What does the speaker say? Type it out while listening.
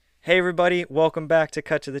Hey everybody, welcome back to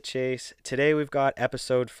Cut to the Chase. Today we've got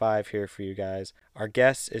episode 5 here for you guys. Our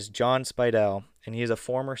guest is John Spidell, and he is a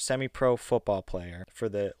former semi-pro football player for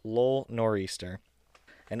the Lowell Nor'easter,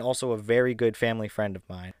 and also a very good family friend of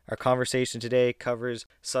mine. Our conversation today covers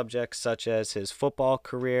subjects such as his football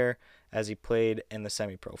career as he played in the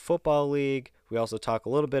semi-pro football league. We also talk a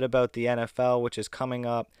little bit about the NFL, which is coming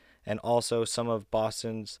up, and also some of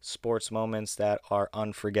Boston's sports moments that are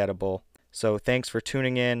unforgettable. So thanks for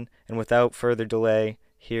tuning in, and without further delay,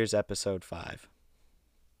 here's episode 5.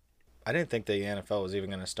 I didn't think the NFL was even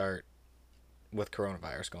going to start with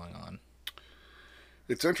coronavirus going on.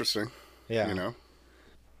 It's interesting, Yeah. you know.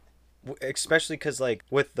 Especially because, like,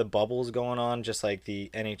 with the bubbles going on, just like the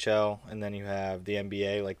NHL, and then you have the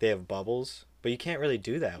NBA, like, they have bubbles, but you can't really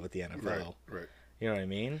do that with the NFL. Right. You know what I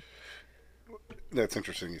mean? That's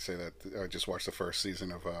interesting you say that. I just watched the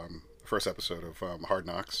first episode of Hard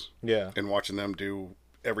Knocks, Yeah. and watching them do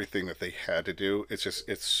everything that they had to do. It's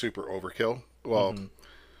super overkill. Well,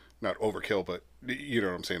 not overkill, but you know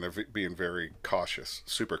what I'm saying. They're being very cautious,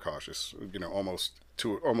 super cautious. You know, almost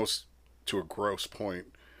to a gross point,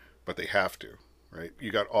 but they have to, right?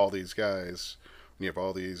 You got all these guys, and you have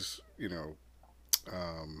all these,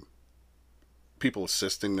 people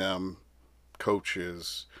assisting them,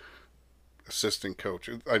 coaches, assistant coach.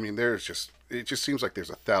 I mean, it just seems like there's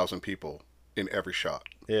 1,000 people in every shot.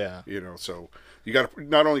 Yeah. You know, so you got to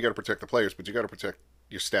not only got to protect the players, but you got to protect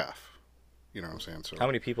your staff. You know what I'm saying? So How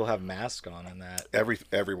many people have masks on in that?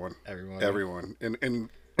 everyone, Everyone. and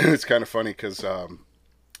it's kind of funny because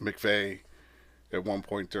McVay, at one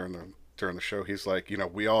point during the show, he's like,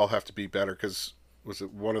 we all have to be better because was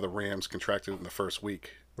it one of the Rams contracted in the first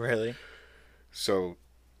week? Really? So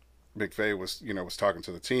McVay was talking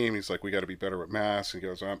to the team. He's like, we got to be better with masks. He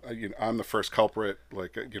goes, I'm the first culprit.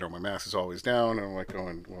 Like, my mask is always down. And I'm like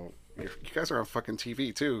going, well, you guys are on fucking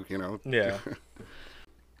TV too, Yeah.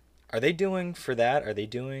 Are they doing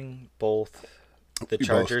both the Both.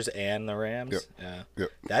 Chargers and the Rams? Yep. Yeah. Yep.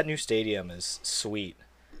 That new stadium is sweet.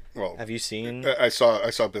 Well, Have you seen? I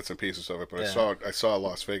saw bits and pieces of it, but Yeah. I saw a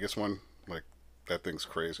Las Vegas one. Like, that thing's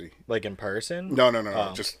crazy. Like in person? No.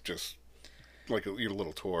 Oh. Just like a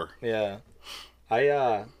little tour. Yeah.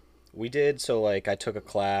 We did, so like I took a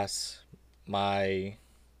class I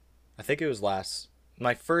think it was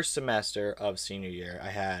my first semester of senior year.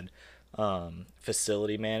 I had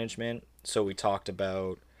facility management, so we talked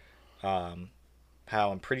about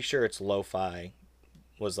how I'm pretty sure it's Lo-Fi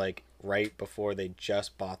was like right before they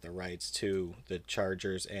just bought the rights to the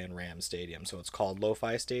Chargers and Rams stadium. So it's called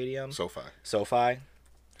Lo-Fi Stadium. SoFi. SoFi.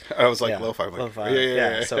 I was like, Yeah. Lo-Fi. I'm like, Lo-Fi.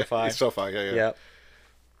 Yeah. SoFi. SoFi, yeah. Yep.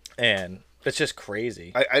 And it's just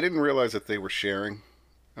crazy. I didn't realize that they were sharing,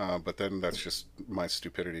 but then that's just my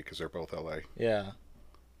stupidity because they're both LA. Yeah.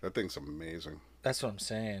 That thing's amazing. That's what I'm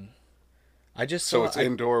saying. I just So saw it's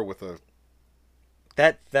indoor with a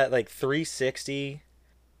that like 360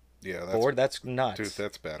 that's board. That's nuts. dude,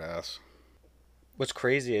 that's badass. What's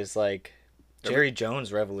crazy is like Jerry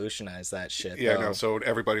Jones revolutionized that shit. Yeah, though. no. So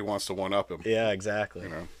everybody wants to one up him. Yeah, exactly.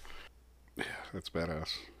 Yeah, that's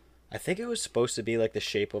badass. I think it was supposed to be like the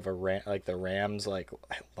shape of like the Rams like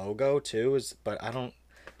logo too. But I don't.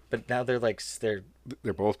 But now they're Both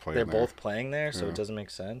playing. they're there. both playing there, so Yeah. it doesn't make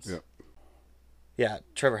sense. Yeah. Yeah,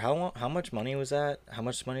 Trevor, how much money was that? How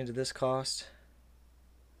much money did this cost?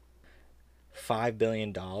 $5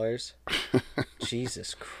 billion.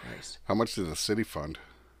 Jesus Christ. How much did the city fund?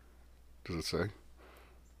 Does it say?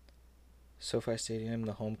 SoFi Stadium,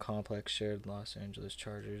 the home complex shared Los Angeles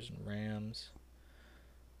Chargers and Rams.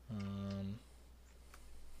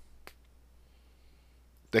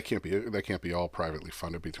 That can't be all privately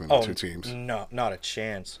funded between the two teams. No, not a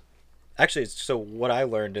chance. Actually, so what I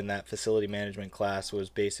learned in that facility management class was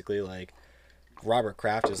basically like Robert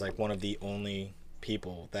Kraft is like one of the only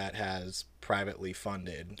people that has privately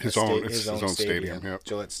funded His own stadium. Yep.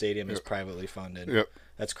 Gillette Stadium is privately funded. Yep.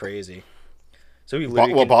 That's crazy. So he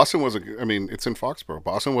literally Boston wasn't. I mean, it's in Foxborough.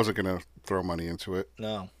 Boston wasn't going to throw money into it,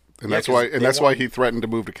 no, and Yeah, that's 'cause why. they And that's why want- he threatened to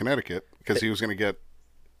move to Connecticut because he was going to get.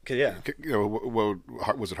 yeah,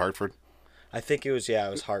 Was it Hartford? I think it was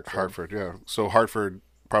Hartford. Hartford, yeah. So Hartford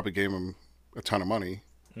probably gave him a ton of money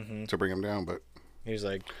Mm-hmm. to bring him down, but He was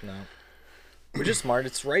like, no, which is smart.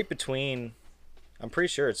 It's right between. I'm pretty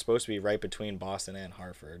sure it's supposed to be right between Boston and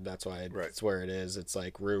Hartford. That's why it's where it is. It's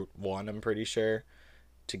like Route 1, I'm pretty sure.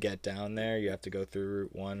 To get down there, you have to go through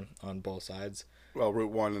Route 1 on both sides. well,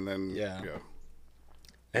 Route 1 and then Yeah.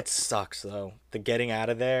 It sucks, though. The getting out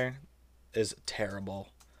of there is terrible.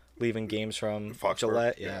 Leaving games from Foxborough,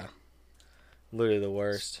 Gillette, yeah. Literally the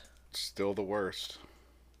worst. Still the worst.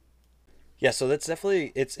 Yeah, so that's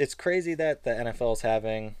definitely it's crazy that the NFL is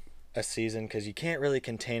having a season because you can't really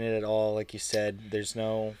contain it at all. Like you said, there's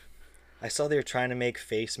no. I saw they were trying to make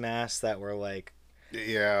face masks that were like,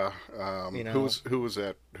 Yeah. you Who know, was who was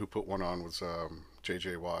that? Who put one on was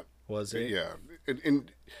J.J. Watt. was it? Yeah,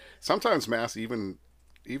 and sometimes masks, even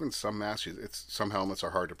some masks, it's some helmets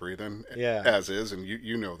are hard to breathe in, Yeah. as is, and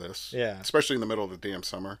you know this, Yeah. especially in the middle of the damn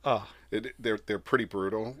summer. Oh, They're pretty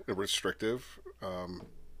brutal, and restrictive.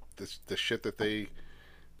 The shit that they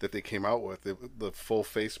came out with, the full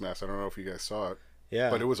face mask. I don't know if you guys saw it,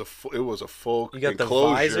 yeah. but it was a full You got the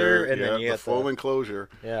enclosure, visor, and then yeah, you the got full the enclosure,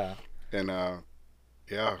 yeah. and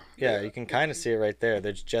yeah, Yeah, you can kind of see it right there.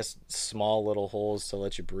 There's just small little holes to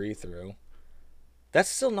let you breathe through. That's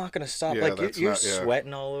still not going to stop. yeah, Like that's you're not, yeah,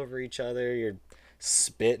 sweating all over each other. You're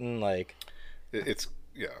spitting. Like it's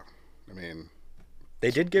yeah. I mean,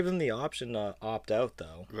 they did give him the option to opt out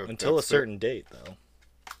though, until a that's certain date though.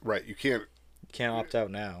 right. You can't. You can't opt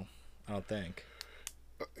out now. I don't think.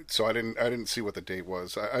 So I didn't see what the date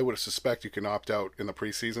was. I would suspect you can opt out in the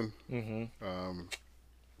preseason.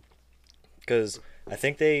 Because I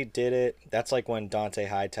think they did it. That's like when Dante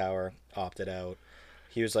Hightower opted out.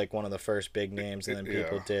 He was like one of the first big names, and then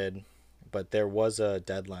people Yeah. did. But there was a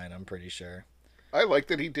deadline, I'm pretty sure. I like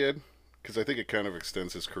that he did because I think it kind of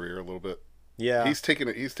extends his career a little bit. Yeah. He's taken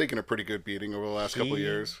a pretty good beating over the last couple of He-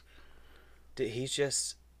 years.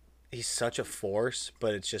 He's such a force,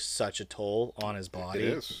 but it's just such a toll on his body.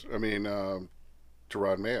 It is. I mean,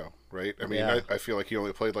 Gerard Mayo, right? I mean, Yeah. I feel like he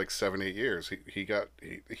only played like 7-8 years.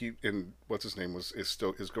 He and what's his name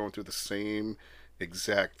is going through the same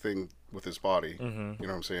exact thing with his body. Mm-hmm. You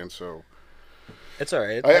know what I'm saying? So It's all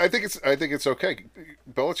right. I think it's okay.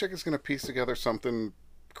 Belichick is going to piece together something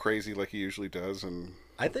crazy like he usually does, and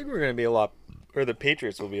I think we're going to be or the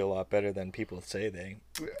Patriots will be a lot better than people say they.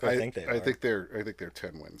 I think they are. I think they're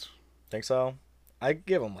 10 wins. Think so? I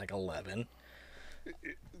give them like 11.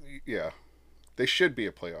 Yeah, they should be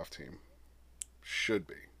a playoff team. Should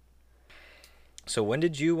be. So when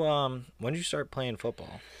did you start playing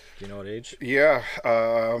football? Do you know what age? Yeah,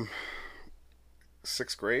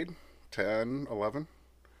 6th grade, 10, 11.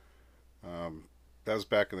 That was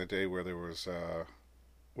back in the day where there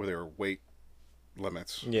were weight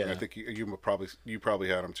limits. Yeah. And I think you probably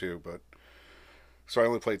had them too, but so I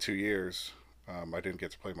only played 2 years. I didn't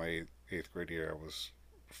get to play my eighth grade year. I was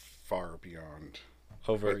far beyond.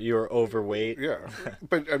 You were overweight. Yeah,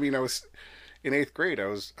 but I mean, I was in 8th grade. I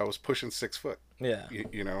was pushing 6 foot. Yeah.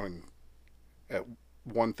 You know, and at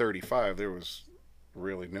 135, there was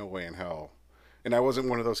really no way in hell. And I wasn't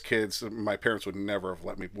one of those kids. My parents would never have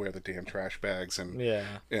let me wear the damn trash bags and Yeah.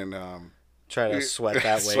 and Try to sweat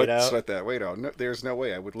that weight out. Sweat that weight out. No, there's no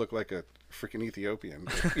way I would look like a freaking Ethiopian.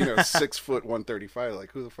 6 foot 135.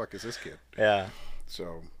 Like, who the fuck is this kid? Yeah.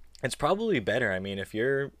 So It's probably better. I mean, if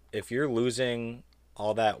you're losing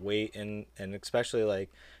all that weight and especially like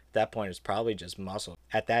at that point it's probably just muscle.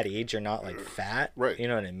 At that age you're not like fat. right. You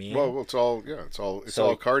know what I mean? well, it's all So-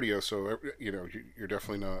 all cardio. So you're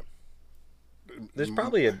definitely not. There's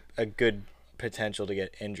probably a good potential to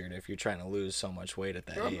get injured if you're trying to lose so much weight at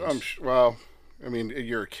that age. Well, I mean,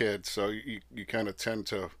 you're a kid, so you kind of tend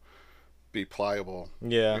to be pliable.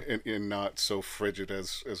 Yeah. And not so frigid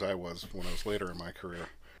as I was when I was later in my career.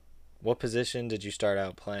 What position did you start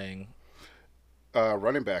out playing?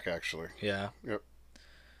 Running back, actually. Yeah. Yep.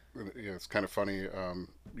 Yeah, it's kind of funny.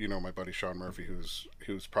 My buddy Sean Murphy,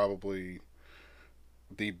 who's probably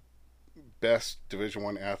the best Division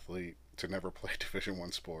I athlete to never play Division I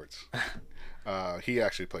sports. He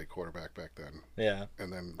actually played quarterback back then, Yeah.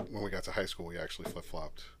 and then when we got to high school, we actually flip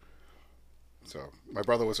flopped. So my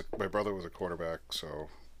brother was a quarterback. So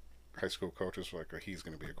high school coaches were like, he's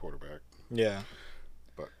going to be a quarterback. Yeah.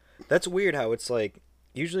 But That's weird how it's like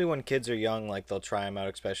usually when kids are young, like they'll try them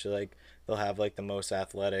out, especially like they'll have like the most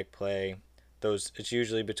athletic play. It's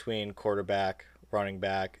usually between quarterback, running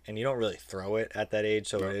back, and you don't really throw it at that age,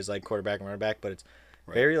 so No. it is like quarterback and running back, but it's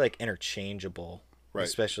Right. very like interchangeable. Right.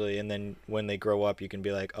 Especially, and then when they grow up, you can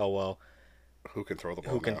be like, oh well, who can throw the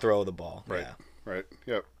ball? who can now? throw the ball? Right. Yeah. Right.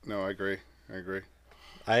 Yep. No, I agree.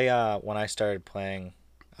 When I started playing,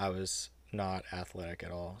 I was not athletic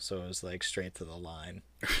at all, so it was like straight to the line.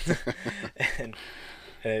 and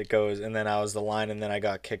it goes, and then I was the line, and then I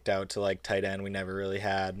got kicked out to like tight end. We never really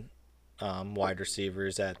had wide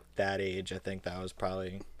receivers at that age. I think that was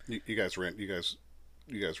probably You guys ran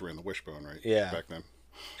the wishbone, right? Yeah. Back then.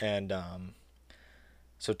 and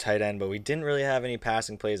so tight end, but we didn't really have any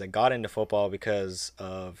passing plays. I got into football because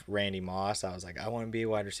of Randy Moss. I was like, I want to be a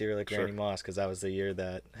wide receiver like Sure. Randy Moss, because that was the year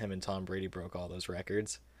that him and Tom Brady broke all those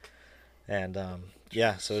records. And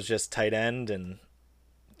yeah, so it was just tight end, and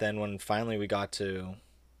then when finally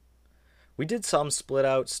we We did some split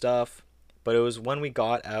out stuff, but it was when we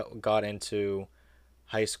got into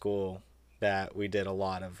high school that we did a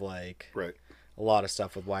lot of Right. a lot of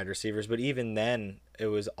stuff with wide receivers. But even then, it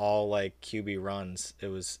was all like QB runs.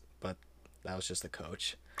 But that was just the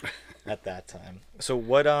coach at that time. So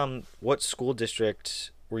what school district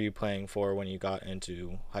were you playing for when you got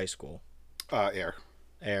into high school? Air.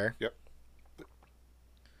 Air. Yep.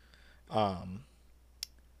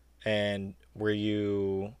 And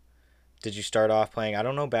did you start off playing? I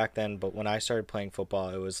don't know back then, but when I started playing football,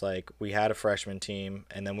 it was like we had a freshman team,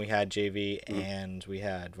 and then we had JV, and we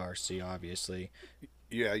had varsity, obviously.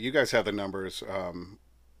 Yeah, you guys have the numbers.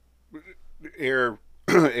 Air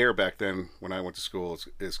Air back then when I went to school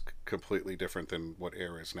is completely different than what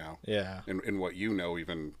Air is now. Yeah. And what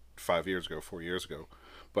even 5 years ago, 4 years ago.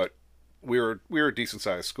 But we were a decent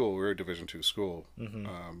sized school. We were a Division II school.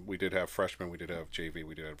 We did have freshmen, we did have JV,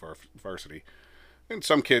 we did have varsity, and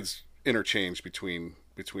some kids interchanged between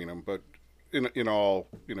them. But in all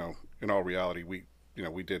reality, we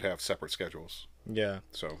did have separate schedules. Yeah.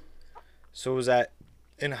 So was that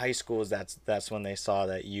in high school? That's when they saw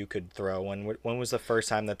that you could throw? When was the first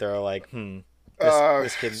time that they were like,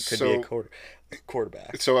 this kid could be a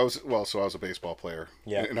quarterback? So I was a baseball player.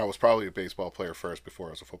 Yeah. And I was probably a baseball player first before I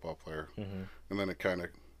was a football player. And then it kind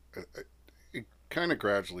of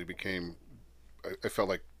gradually became. I felt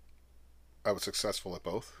like I was successful at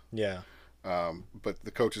both. Yeah. But the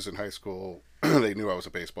coaches in high school, they knew I was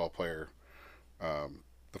a baseball player.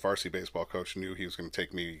 The varsity baseball coach knew he was going to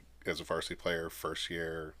take me as a varsity player first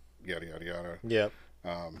year, yada yada yada. Yep.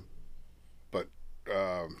 But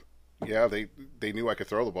yeah, they knew I could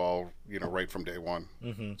throw the ball, right from day one.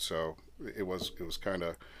 So it was kind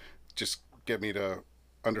of just get me to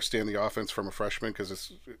understand the offense from a freshman, because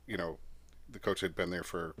it's the coach had been there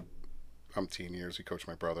for umpteen years. He coached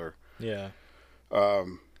my brother. Yeah.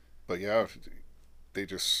 But yeah, they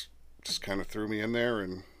just kind of threw me in there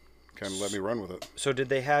and kind of let me run with it. So did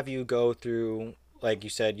they have you go through, like you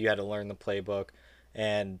said, you had to learn the playbook,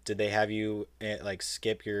 and did they have you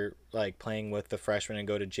skip your playing with the freshmen and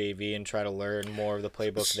go to JV and try to learn more of the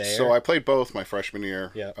playbook there? So I played both my freshman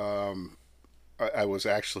year. Yeah. I was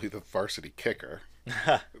actually the varsity kicker,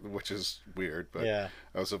 which is weird, but yeah.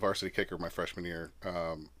 I was a varsity kicker my freshman year.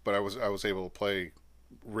 But I was able to play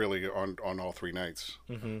really on all 3 nights.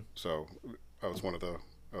 So I was one of the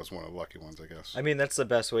lucky ones, I guess. I mean, that's the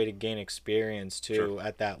best way to gain experience too. Sure.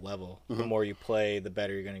 At that level. The more you play, the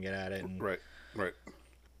better you're going to get at it. And, right.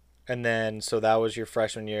 And then, so that was your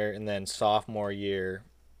freshman year, and then sophomore year,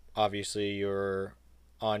 obviously you're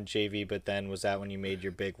on JV, but then was that when you made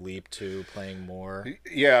your big leap to playing more?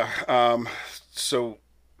 Yeah. So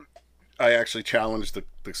I actually challenged the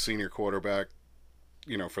senior quarterback,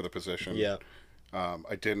 for the position. Yeah.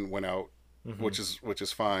 I didn't win out. Which is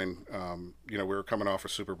fine. We were coming off a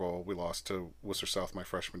Super Bowl. We lost to Worcester South my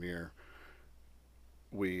freshman year.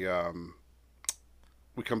 We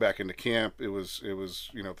come back into camp. It was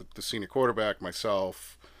the senior quarterback,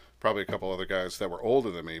 myself, probably a couple other guys that were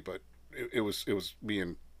older than me, but it was me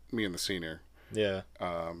and the senior. Yeah.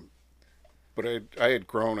 But I had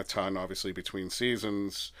grown a ton, obviously, between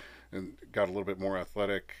seasons, and got a little bit more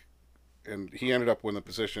athletic. And he ended up winning the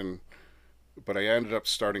position. But I ended up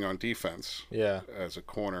starting on defense. Yeah. As a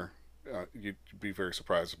corner. You'd be very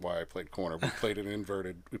surprised why I played corner. We played an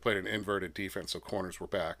inverted defense, so corners were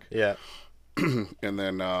back. Yeah. And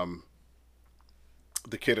then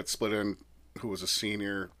the kid at split end, who was a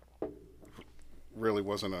senior, really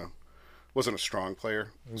wasn't a strong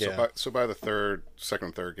player. Yeah. So by the second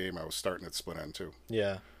and third game, I was starting at split end too.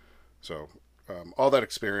 Yeah. So all that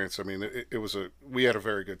experience, I mean, we had a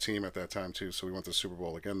very good team at that time too. So we went to the Super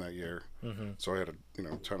Bowl again that year. So I had a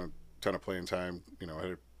ton of playing time. I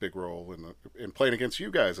had a big role in playing against you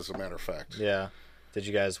guys, as a matter of fact. Yeah. Did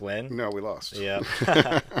you guys win? No, we lost. Yeah.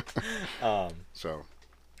 So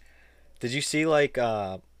did you see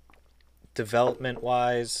development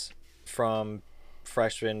wise from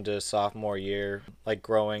freshman to sophomore year,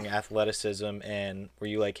 growing athleticism, and were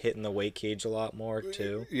you hitting the weight cage a lot more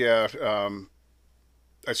too? Yeah.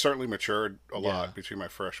 I certainly matured a lot between my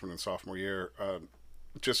freshman and sophomore year.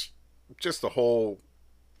 Just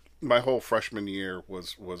my whole freshman year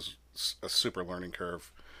was a super learning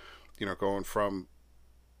curve. Going from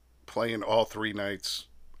playing all 3 nights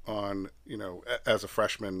on, as a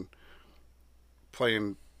freshman,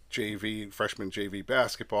 playing freshman JV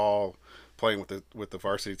basketball, playing with the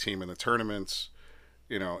varsity team in the tournaments,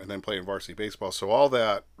 and then playing varsity baseball. So all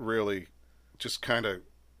that really just kind of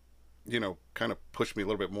pushed me a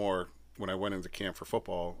little bit more when I went into camp for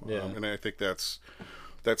football. Yeah. And I think that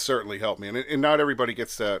certainly helped me. And not everybody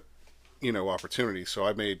gets that opportunities. So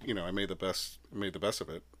I made the best of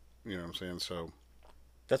it. You know what I'm saying? So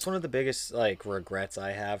That's one of the biggest like regrets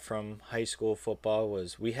I have from high school football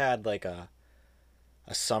was we had like a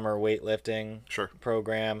summer weightlifting sure.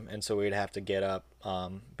 program, and so we'd have to get up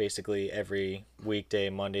basically every weekday,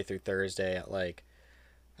 Monday through Thursday at like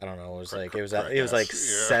I don't know, it was like Yeah.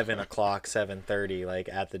 7 o'clock, 7:30, like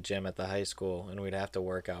at the gym at the high school, and we'd have to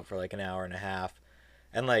work out for like an hour and a half,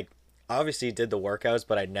 and like obviously did the workouts,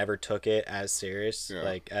 but I never took it as serious Yeah.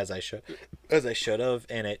 like as I should have,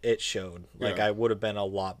 and it showed. Like Yeah. I would have been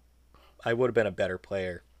a better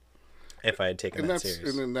player if I had taken And that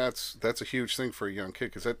serious. that's a huge thing for a young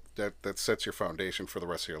kid because that sets your foundation for the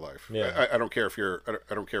rest of your life. Yeah. I don't care if you're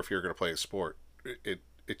I don't care if you're going to play a sport. It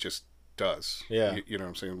just does. Yeah. You know what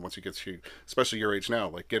I'm saying? Once you get to, especially your age now,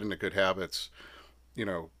 like get into good habits, you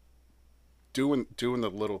know, doing the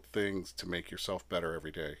little things to make yourself better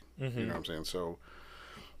every day. Mm-hmm. You know what I'm saying? So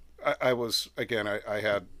I was again I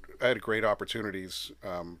had great opportunities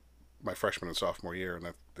my freshman and sophomore year,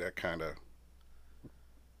 and that kind of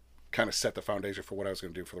set the foundation for what I was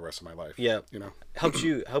going to do for the rest of my life. Yeah. You know, Helps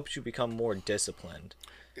you become more disciplined.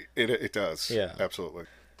 it does. Yeah. Absolutely.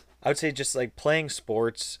 I would say just like playing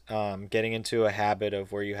sports, getting into a habit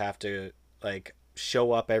of where you have to like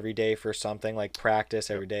show up every day for something like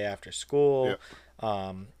practice every day after school.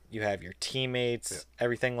 You have your teammates,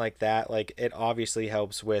 everything like that. Like it obviously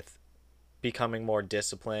helps with becoming more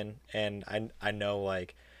disciplined. And I know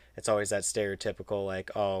like it's always that stereotypical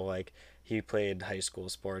like, oh, like he played high school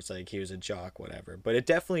sports, like he was a jock, whatever. But it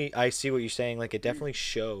definitely, I see what you're saying. Like it definitely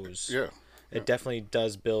shows. Yeah. It definitely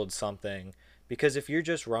does build something. Because if you're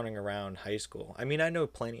just running around high school, I mean, I know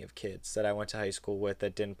plenty of kids that I went to high school with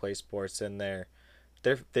that didn't play sports, and they're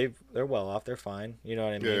well off, they're fine, you know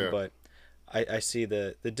what I mean? Yeah. But I see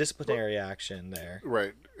the disciplinary action there.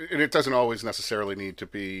 Right. And it doesn't always necessarily need to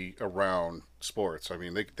be around sports. I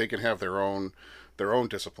mean, they can have their own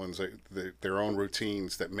disciplines, their own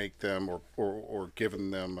routines that make them or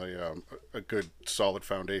given them a good solid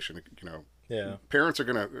foundation. You know, Yeah. your parents are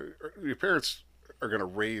gonna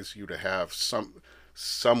raise you to have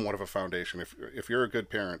somewhat of a foundation. If you're a good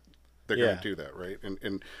parent, they're Yeah. gonna do that, right?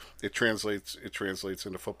 And it translates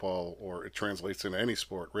into football, or it translates into any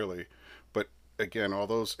sport really. But again,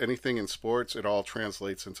 anything in sports, it all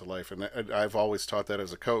translates into life. And I've always taught that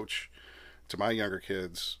as a coach to my younger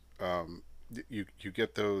kids. You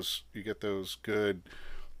get those good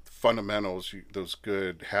fundamentals, those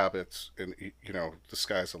good habits, and the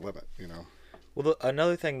sky's the limit. Well,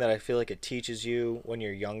 another thing that I feel like it teaches you when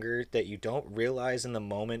you're younger that you don't realize in the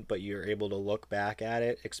moment, but you're able to look back at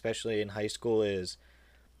it, especially in high school, is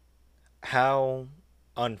how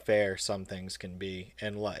unfair some things can be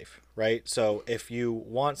in life, right? So if you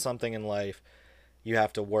want something in life, you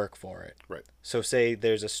have to work for it. Right. So say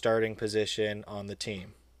there's a starting position on the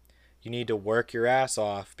team. You need to work your ass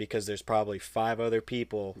off because there's probably 5 other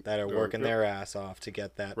people that are working their ass off to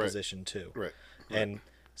get that position too. Right. And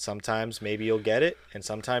sometimes maybe you'll get it and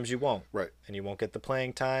sometimes you won't. Right. And you won't get the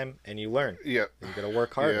playing time and you learn. Yeah. You got to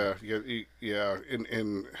work harder. Yeah.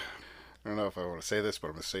 And I don't know if I want to say this, but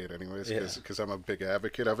I'm going to say it anyways because I'm a big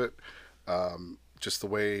advocate of it. Just the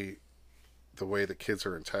way the kids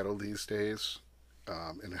are entitled these days,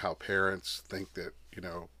 and how parents think that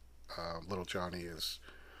little Johnny is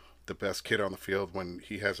the best kid on the field when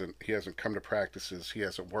he hasn't come to practices, he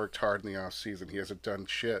hasn't worked hard in the off season, he hasn't done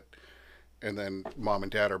shit, and then mom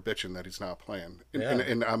and dad are bitching that he's not playing.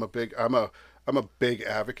 And I'm a big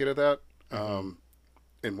advocate of that.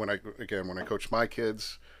 And when I coach my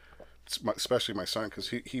kids, especially my son, because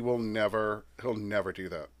he'll never do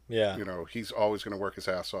that. Yeah. He's always going to work his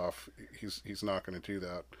ass off. He's not going to do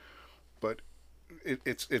that. But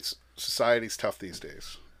it's society's tough these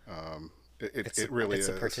days. It really is.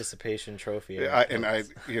 It's a participation trophy. I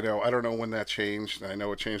don't know when that changed. I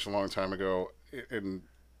know it changed a long time ago, and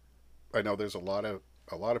I know there's a lot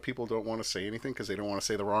of people don't want to say anything because they don't want to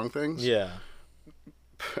say the wrong things. Yeah.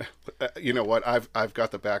 You know what? I've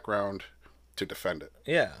got the background to defend it.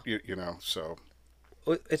 Yeah. So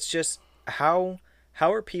it's just how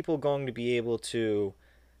are people going to be able to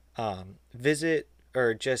visit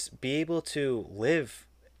or just be able to live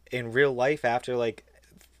in real life after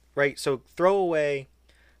right? So throw away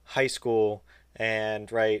high school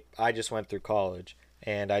and I just went through college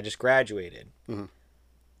and I just graduated.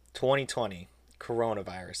 2020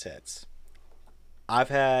 coronavirus hits. I've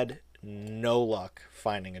had no luck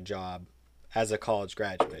finding a job as a college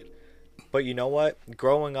graduate. But you know what?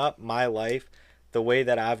 Growing up, my life, the way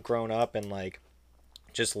that I've grown up and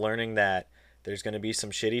just learning that there's going to be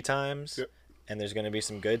some shitty times and there's going to be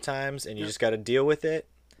some good times and you just got to deal with it.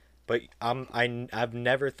 But I've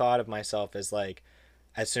never thought of myself as like,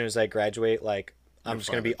 as soon as I graduate, like I'm just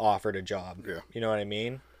gonna be offered a job. Yeah. You know what I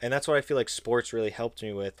mean? And that's what I feel like sports really helped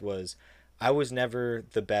me with was I was never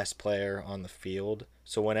the best player on the field.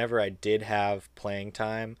 So whenever I did have playing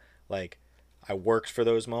time, like I worked for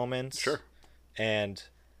those moments. Sure. And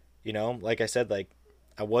you know, like I said, like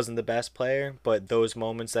I wasn't the best player, but those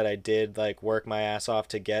moments that I did like work my ass off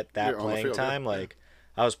to get that playing field, time, like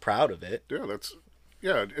I was proud of it.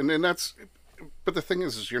 Yeah, and then that's. But the thing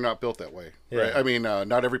is you're not built that way, right? Yeah. I mean,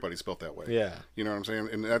 not everybody's built that way. Yeah. You know what I'm saying?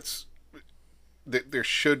 And that's there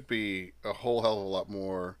should be a whole hell of a lot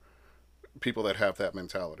more people that have that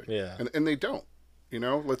mentality. Yeah. And they don't. You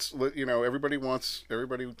know, everybody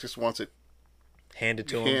just wants it Handed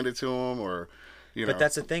to them. handed to them, or you know. But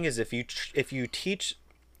that's the thing is if you teach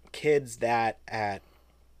kids that at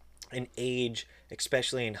an age,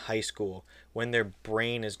 especially in high school, when their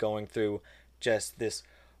brain is going through just this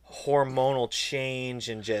hormonal change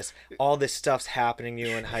and just all this stuff's happening to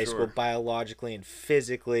you in high school biologically and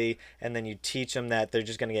physically, and then you teach them that they're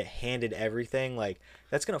just going to get handed everything, like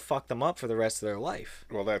that's going to fuck them up for the rest of their life.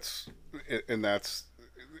 Well, that's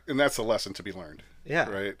a lesson to be learned. Yeah.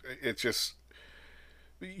 Right. It's just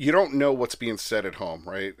you don't know what's being said at home,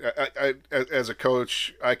 right? I as a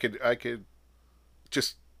coach, I could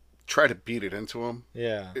just try to beat it into him.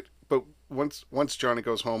 Yeah. But once Johnny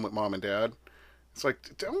goes home with mom and dad, it's like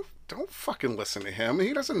don't fucking listen to him.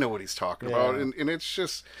 He doesn't know what he's talking about, and it's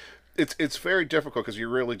just it's very difficult because you're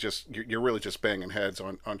really just banging heads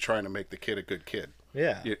on trying to make the kid a good kid.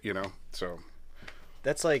 Yeah. You know, so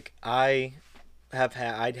that's like I'd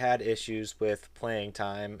had issues with playing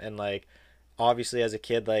time, and like obviously as a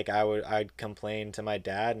kid, like I'd complain to my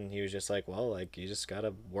dad, and he was just like, well, like you just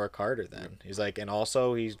gotta work harder then. He's like, and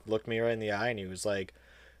also he looked me right in the eye and he was like,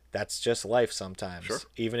 that's just life sometimes. Sure.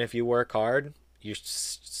 Even if you work hard,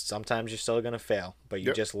 sometimes you're still gonna fail, but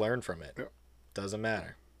you just learn from it. Yep. Doesn't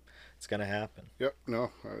matter. It's gonna happen. Yep.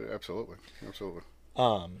 No, absolutely.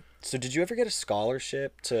 So did you ever get a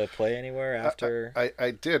scholarship to play anywhere after?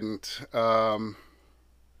 I didn't. I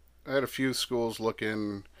had a few schools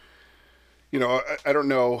looking. You know, I don't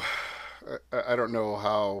know. I don't know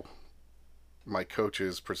how my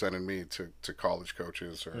coaches presented me to college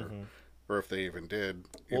coaches, or if they even did.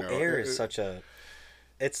 Well, Air is such a.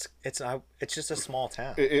 It's just a small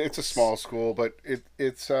town. It's a small school, but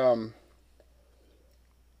it's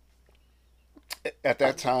at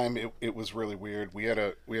that time it was really weird. We had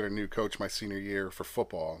a new coach my senior year for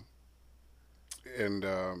football, and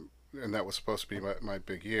that was supposed to be my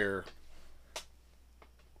big year.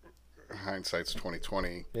 Hindsight's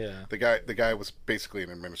 2020. Yeah. The guy was basically an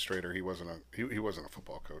administrator. He wasn't a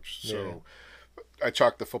football coach. So I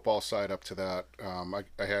chalked the football side up to that.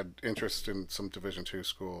 I had interest in some Division II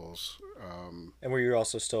schools. And were you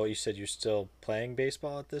also still? You said you're still playing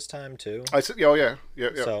baseball at this time too. I said, oh yeah.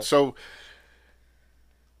 So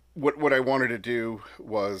what I wanted to do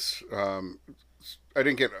was I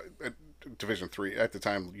didn't get a Division III at the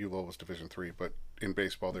time. ULO was Division III, but in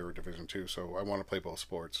baseball they were Division II. So I wanted to play both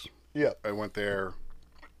sports. Yeah. I went there,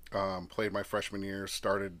 played my freshman year,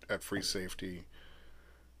 started at free safety.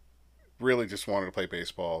 Really just wanted to play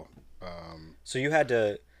baseball. So you had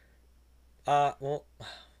to, well,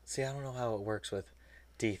 see, I don't know how it works with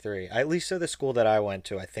D3. At least at the school that I went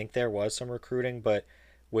to, I think there was some recruiting, but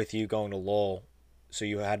with you going to Lowell, so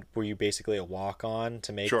were you basically a walk-on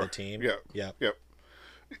to make the team? Yeah.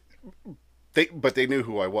 But they knew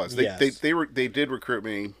who I was. They did recruit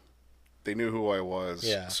me. They knew who I was.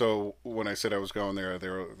 Yeah. So when I said I was going there,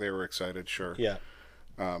 they were excited. Sure. Yeah.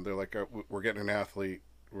 They're like, we're getting an athlete.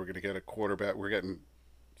 We're going to get a quarterback. We're getting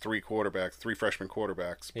three freshman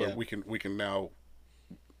quarterbacks. But we can now,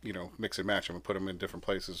 mix and match them and put them in different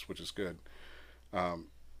places, which is good.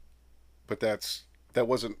 But that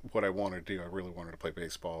wasn't what I wanted to do. I really wanted to play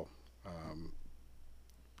baseball.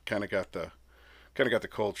 Kind of got the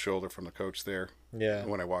cold shoulder from the coach there. Yeah.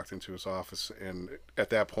 When I walked into his office, and at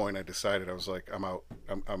that point, I decided I was like, I'm out.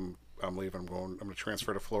 I'm leaving. I'm going to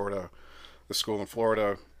transfer to Florida, the school in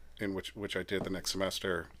Florida, in which I did the next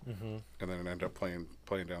semester, and then I ended up playing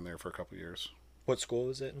down there for a couple of years. What school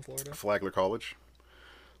was it in Florida? Flagler College,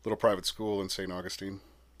 little private school in St. Augustine.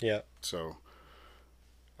 Yeah. So,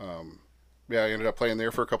 I ended up playing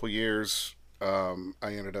there for a couple of years. I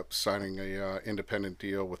ended up signing a independent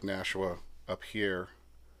deal with Nashua up here.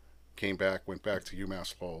 Went back to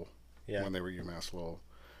UMass Lowell when they were UMass Lowell,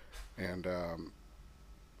 and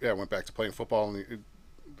went back to playing football, and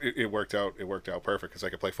it worked out. It worked out perfect because I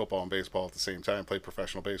could play football and baseball at the same time. Play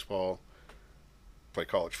professional baseball, play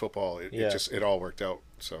college football. It all worked out.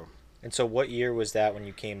 So. And so, what year was that when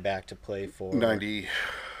you came back to play for? 90.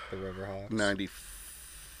 the Riverhawks?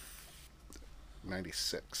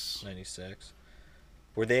 96. 96.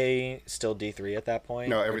 Were they still D3 at that point?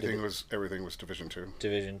 No, everything was Division 2.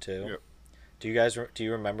 Division 2. Yep. Do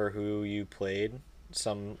you remember who you played?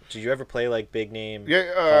 Did you ever play like big name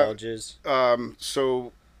colleges?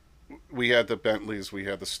 So we had the Bentleys, we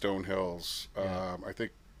had the Stonehills. Yeah. I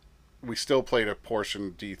think we still played a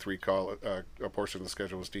portion D3 college. A portion of the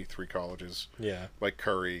schedule was D3 colleges. Yeah. Like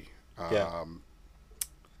Curry, Yeah.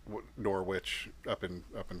 Norwich up in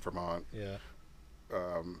Vermont. Yeah.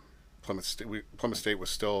 Plymouth State was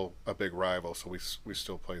still a big rival, so we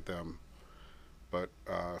still played them. But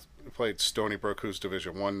we played Stony Brook, who's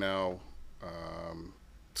Division 1 now.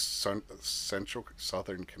 Central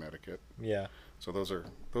Southern Connecticut. Yeah. So those are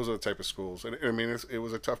the type of schools, and I mean it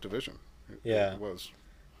was a tough division. Yeah. It was.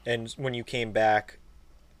 And when you came back,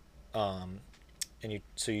 and you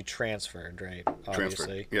transferred, right?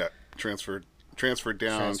 Obviously. Transferred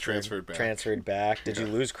down, transferred back. Transferred back. Did you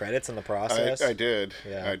lose credits in the process? I did.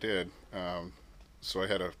 Yeah. I did. So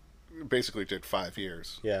I basically did 5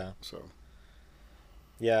 years. Yeah. So.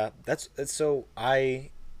 Yeah, that's so I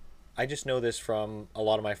just know this from a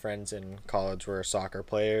lot of my friends in college were soccer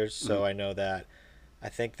players, so Mm-hmm. I know that I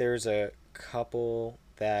think there's a couple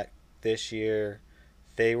that this year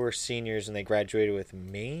they were seniors and they graduated with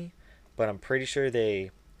me, but I'm pretty sure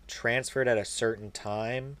they transferred at a certain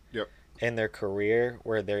time Yep. in their career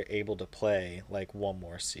where they're able to play like one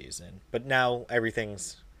more season. But now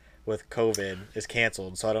everything's with COVID is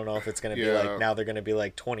canceled, so I don't know if it's going to be like now they're going to be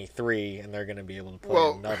like 23 and they're going to be able to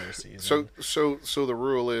play another season. So the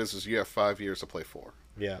rule is you have 5 years to play for.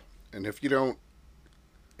 Yeah. And if you don't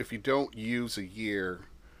use a year,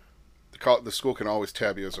 the school can always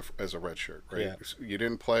tab you as a red shirt, right? Yeah. You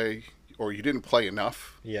didn't play or you didn't play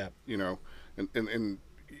enough. Yeah. You know, and then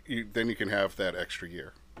you can have that extra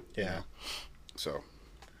year. Yeah. You know?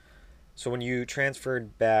 So when you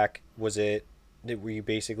transferred back, were you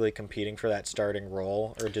basically competing for that starting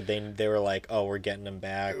role, or did they were like, oh, we're getting them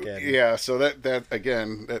back? And... Yeah. So that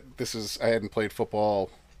again, I hadn't played football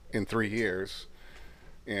in 3 years,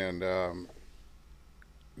 and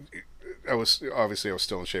I was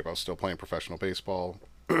still in shape. I was still playing professional baseball.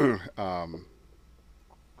 They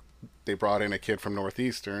brought in a kid from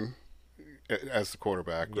Northeastern as the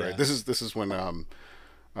quarterback. Right. Yeah. This is when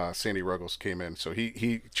Sandy Ruggles came in, so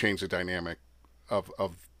he changed the dynamic of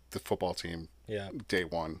the football team. Yeah. Day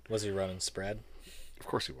one. Was he running spread? Of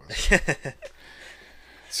course he was.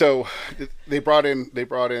 So they brought in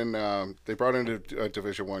a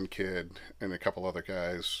Division 1 kid and a couple other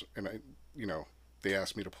guys, and they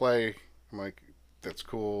asked me to play. I'm like, that's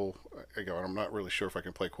cool. I go, I'm not really sure if I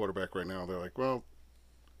can play quarterback right now. They're like, well,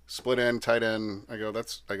 split end, tight end. I go,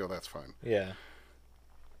 that's fine. Yeah.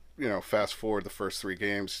 Fast forward the first 3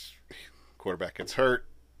 games, quarterback gets hurt.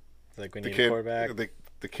 Like we need a quarterback.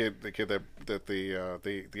 The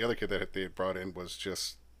other kid that they had brought in was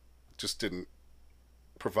just didn't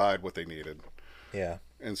provide what they needed. Yeah.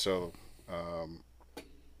 And so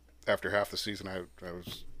after half the season, I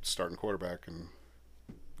was starting quarterback, and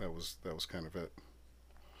that was kind of it.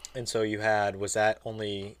 And so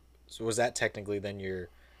was that technically then your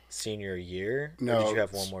senior year? No. Or did you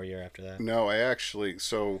have one more year after that? No, I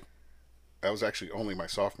was actually only my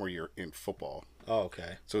sophomore year in football. Oh,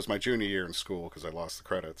 okay. So it was my junior year in school because I lost the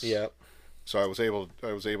credits. Yep. So I was able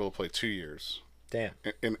to play 2 years. Damn.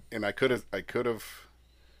 And I could have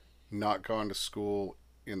not gone to school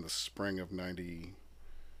in the spring of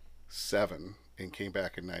 '97 and came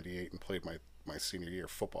back in '98 and played my senior year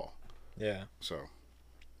football. Yeah. So.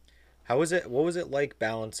 What was it like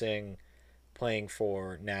balancing playing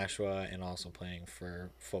for Nashua and also playing for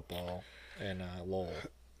football in Lowell?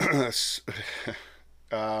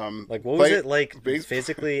 Like what was it like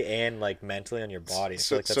physically and like mentally on your body? I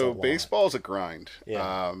feel like that's a lot. Baseball's a grind.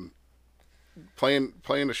 Yeah. Playing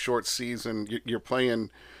a short season, you're playing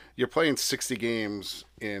 60 games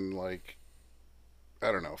in like,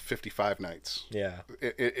 I don't know, 55 nights. Yeah.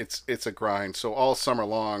 It's a grind. So all summer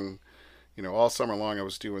long I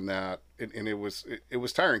was doing that, and it was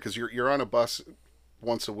tiring because you're on a bus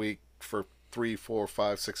once a week for 3, 4,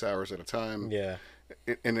 5, 6 hours at a time. Yeah.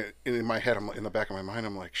 And in my head, in the back of my mind,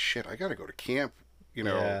 I'm like, shit, I got to go to camp.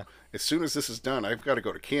 Yeah. As soon as this is done, I've got to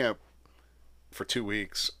go to camp for 2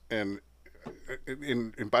 weeks. And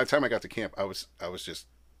by the time I got to camp, I was just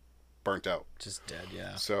burnt out. Just dead,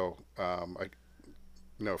 yeah. So,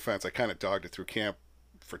 no offense, I kind of dogged it through camp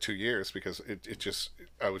for 2 years because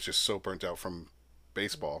I was just so burnt out from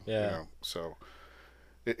baseball. Yeah. So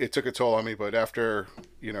it took a toll on me. But after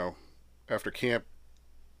camp,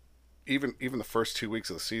 even the first 2 weeks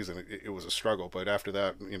of the season, it was a struggle. But after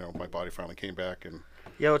that, my body finally came back, and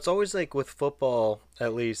Yeah, it's always like with football,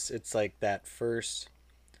 at least it's like that first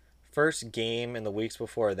game and the weeks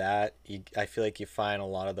before that, I feel like you find a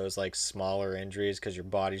lot of those like smaller injuries because your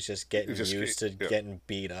body's just getting used to yeah. getting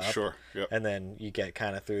beat up. Sure, yeah. And then you get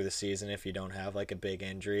kind of through the season. If you don't have like a big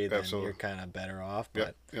injury, then Absolutely. you're kind of better off.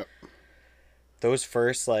 Yep, But yep. those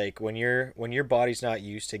first, like when your body's not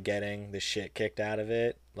used to getting the shit kicked out of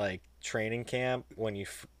it, like training camp, when you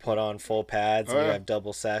put on full pads and you have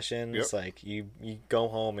double sessions, Yep. like you go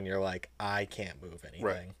home and you're like, I can't move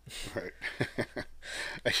anything. Right.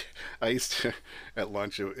 I used to, at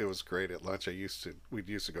lunch, it was great. At lunch, we'd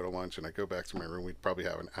used to go to lunch, and I'd go back to my room. We'd probably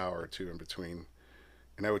have an hour or two in between,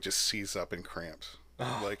 and I would just seize up in cramps.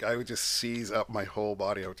 Like, I would just seize up my whole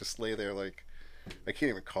body. I would just lay there like, I can't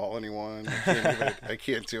even call anyone. I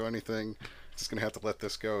can't do anything. Just gonna have to let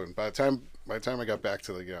this go. And by the time I got back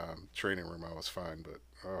to the training room, I was fine. But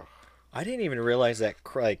I didn't even realize that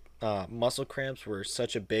muscle cramps were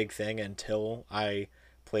such a big thing until I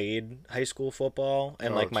played high school football.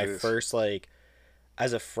 And my first,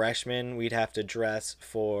 as a freshman, we'd have to dress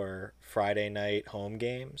for Friday night home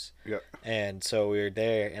games. Yeah. And so we were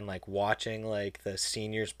there and watching the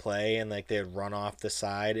seniors play, and they'd run off the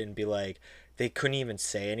side and be like, they couldn't even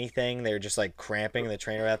say anything. They were just cramping. The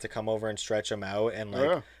trainer had to come over and stretch them out. And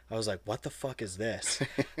I was like, what the fuck is this?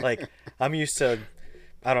 I'm used to,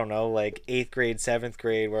 I don't know, 8th grade, 7th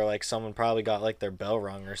grade, where someone probably got their bell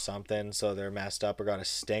rung or something, so they're messed up or got a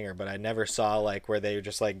stinger. But I never saw where they were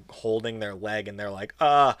just holding their leg and they're like,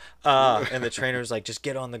 and the trainer's like, just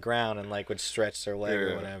get on the ground, and would stretch their leg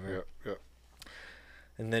or whatever. Yeah.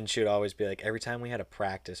 And then she would always be like, every time we had a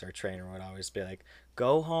practice, our trainer would always be like,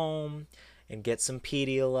 go home and get some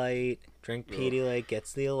Pedialyte, drink Pedialyte,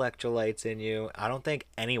 gets the electrolytes in you. I don't think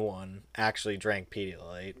anyone actually drank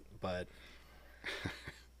Pedialyte, but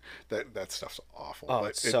that stuff's awful. Oh, but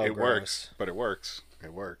it's so it gross. works. But it works.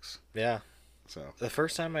 It works. Yeah. So The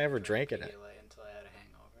first time I ever drank it. Pedialyte until I had a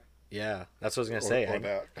hangover. Yeah, that's what I was gonna say. Or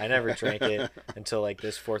that. I never drank it until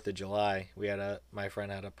this 4th of July. My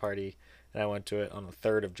friend had a party, and I went to it on the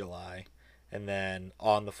 3rd of July, and then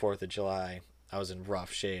on the 4th of July, I was in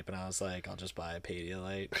rough shape, and I was like, I'll just buy a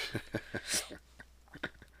Pedialyte.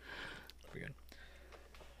 Pretty good.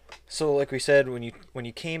 So, like we said, when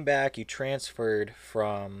you came back, you transferred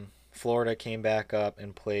from Florida, came back up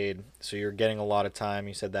and played. So you're getting a lot of time.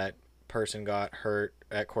 You said that person got hurt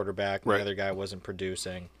at quarterback, and Right. the other guy wasn't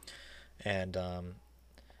producing. And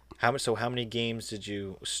how many games did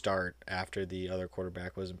you start after the other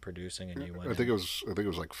quarterback wasn't producing and you went? I think it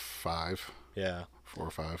was like 5. Yeah. 4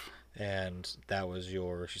 or 5. And that was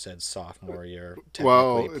she said, sophomore year, technically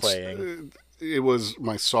Well, playing it was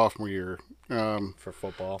my sophomore year for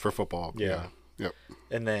football. for football. Yeah. Yep.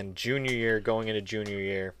 And then junior year, going into junior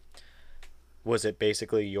year, was it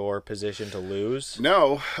basically your position to lose?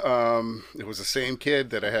 No, it was the same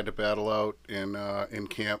kid that I had to battle out in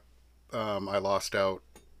camp. I lost out,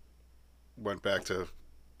 went back to,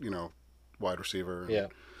 wide receiver. Yeah.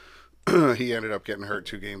 He ended up getting hurt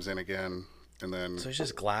 2 games in again, and then. So it's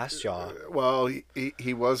just glass jaw. Well,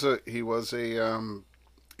 he was a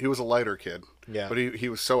lighter kid. Yeah. But he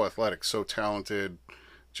was so athletic, so talented,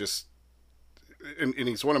 just, and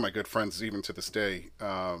he's one of my good friends even to this day.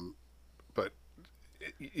 But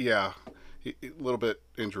yeah, a little bit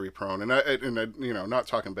injury prone, and I not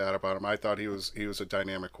talking bad about him. I thought he was a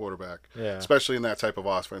dynamic quarterback, Yeah. especially in that type of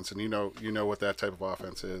offense, and you know what that type of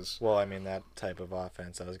offense is. Well, I mean, that type of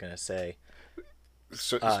offense, I was going to say.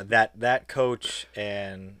 So, That coach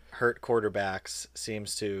and hurt quarterbacks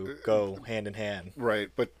seems to go hand in hand. right,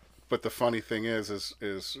 but the funny thing is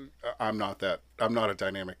I'm not a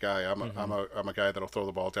dynamic guy. I'm a guy that'll throw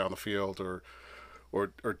the ball down the field or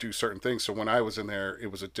do certain things. So when I was in there, it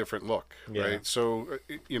was a different look, Yeah. right? So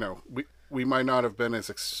we might not have been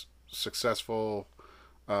as successful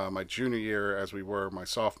my junior year as we were my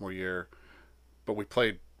sophomore year, but we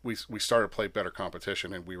started to play better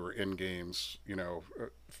competition, and we were in games.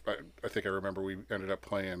 I think I remember we ended up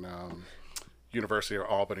playing University of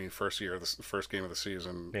Albany first game of the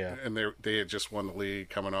season. Yeah. And they had just won the league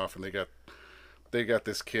coming off, and they got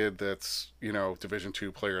this kid that's Division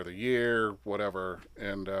II Player of the Year, whatever,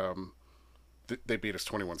 and they beat us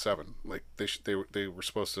 21-7. Like they were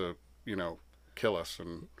supposed to kill us,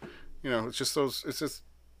 and it's just those. It's just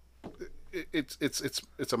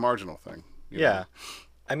it's a marginal thing. Yeah.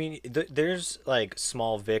 I mean, there's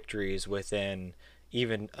small victories within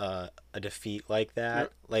even a defeat like that. Yeah.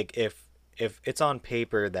 Like if it's on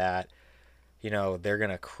paper that they're going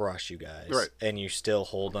to crush you guys. Right. And you still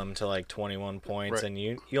hold them to like 21 points Right. and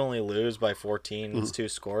you only lose by 14. It's 2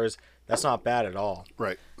 scores. That's not bad at all.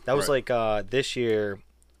 Right. That was Right. like this year.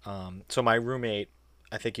 So my roommate,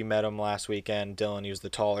 I think you met him last weekend, Dylan. He was the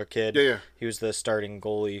taller kid. Yeah. He was the starting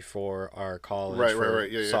goalie for our college Right. for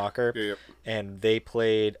Right. Yeah. soccer. Yeah. And they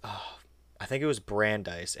played, I think it was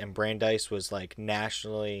Brandeis. And Brandeis was like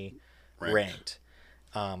nationally ranked.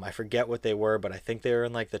 I forget what they were, but I think they were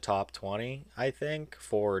in like the top 20, I think,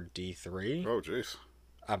 for D3. Oh, jeez.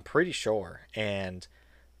 I'm pretty sure. And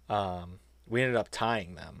we ended up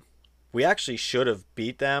tying them. We actually should have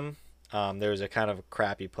beat them. There was a kind of a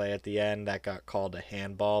crappy play at the end that got called a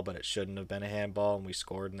handball, but it shouldn't have been a handball, and we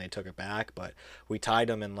scored and they took it back. But we tied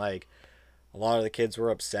them, and like a lot of the kids were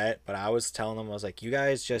upset, but I was telling them, I was like, you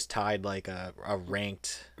guys just tied like a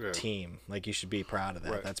ranked team. Like, you should be proud of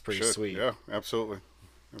that. Right. That's pretty Should. sweet. Yeah, absolutely.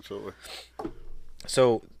 Absolutely.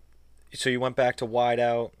 So you went back to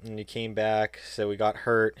wideout and you came back. So we got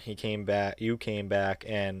hurt. You came back,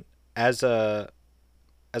 and as a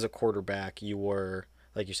quarterback, you were,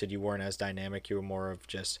 like you said, you weren't as dynamic. You were more of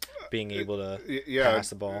just being able to pass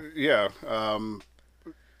the ball. Yeah.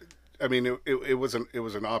 I mean, it was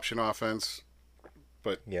an option offense,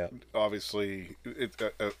 but obviously it's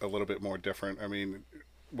a little bit more different. I mean,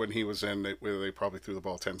 when he was in, they probably threw the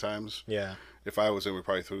ball 10 times. Yeah. If I was in, we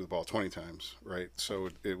probably threw the ball 20 times, right? So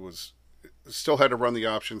it still had to run the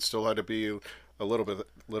option, still had to be a little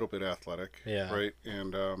bit athletic, right?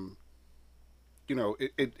 And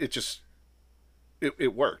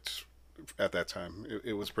it worked at that time.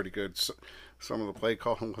 It was pretty good. Some of the play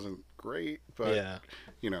calling wasn't great, but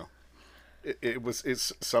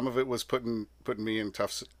it's some of it was putting me in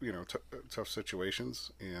tough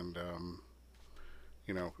situations, and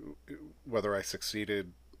whether I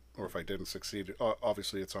succeeded or if I didn't succeed,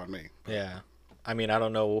 obviously it's on me. Yeah. I mean, I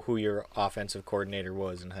don't know who your offensive coordinator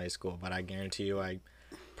was in high school, but I guarantee you I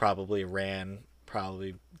probably ran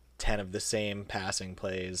 10 of the same passing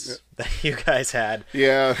plays that you guys had.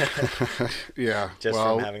 Yeah. Yeah. Just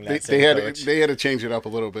from having that coach. They had to change it up a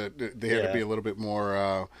little bit. They had to be a little bit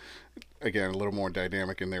more, again, a little more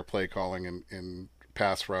dynamic in their play calling and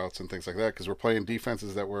pass routes and things like that, because we're playing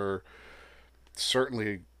defenses that were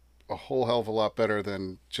certainly a whole hell of a lot better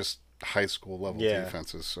than just high school level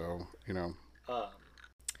defenses. So,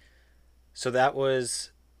 So that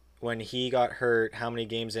was when he got hurt. How many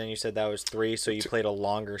games in? You said that was 3, so you played a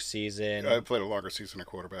longer season. I played a longer season at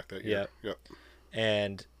quarterback that year. Yep.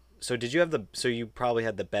 And so did you have so you probably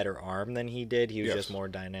had the better arm than he did. He was just more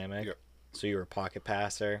dynamic. Yep. So you were a pocket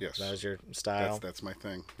passer. Yes. That was your style. That's my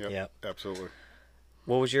thing. Yep. Absolutely.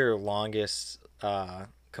 What was your longest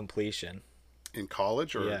completion? In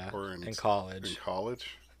college or in college? In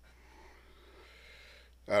college.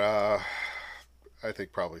 I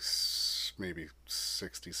think probably maybe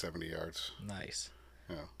 60, 70 yards. Nice.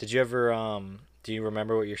 Yeah. Did you ever do you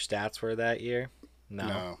remember what your stats were that year?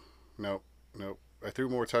 No. Nope. I threw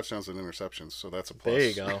more touchdowns than interceptions, so that's a plus. There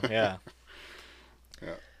you go. Yeah.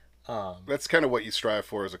 Yeah. That's kind of what you strive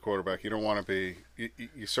for as a quarterback. You don't want to be.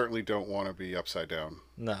 You certainly don't want to be upside down.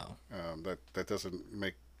 No. That doesn't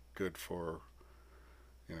make good for.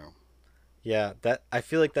 Yeah, that I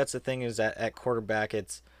feel like that's the thing is that at quarterback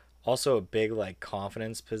it's also a big like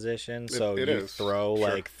confidence position. So you throw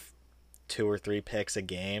like 2 or 3 picks a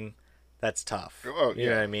game. That's tough. Oh, you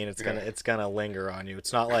know what I mean? It's gonna linger on you.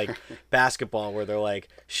 It's not like basketball where they're like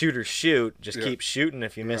shoot or shoot, just keep shooting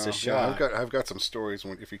if you miss a shot. Yeah, I've got some stories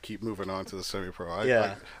if you keep moving on to the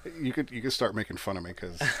semi-pro. You could start making fun of me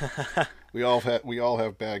because we all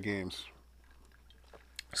have bad games.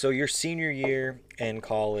 So your senior year in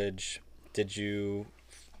college, did you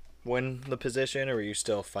win the position or were you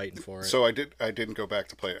still fighting for it? So I didn't go back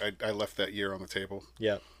to play. I left that year on the table.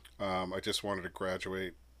 Yep. I just wanted to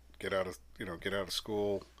graduate, get out of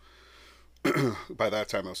school. By that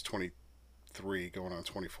time I was 23, going on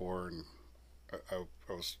 24, and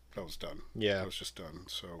I was done. Yeah. I was just done.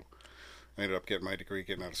 So I ended up getting my degree,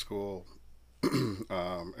 getting out of school,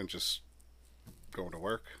 and just going to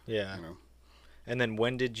work. Yeah. And then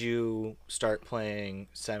when did you start playing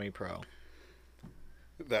semi-pro?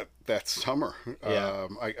 That summer. Yeah.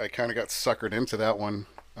 I kind of got suckered into that one.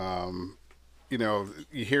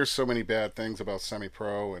 You hear so many bad things about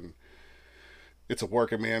semi-pro, and it's a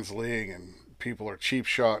working man's league, and people are cheap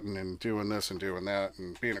shotting and doing this and doing that,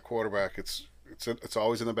 and being a quarterback, it's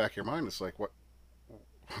always in the back of your mind. It's like, what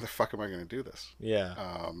the fuck am I going to do this? Yeah.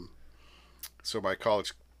 So my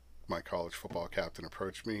college football captain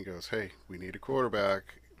approached me and goes, "Hey, we need a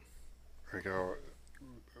quarterback." I go,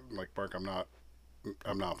 like, "Mark, I'm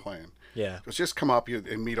not playing." Yeah. He goes, "Just come up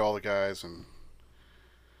and meet all the guys." And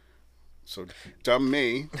So dumb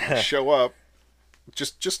me show up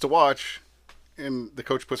just to watch, and the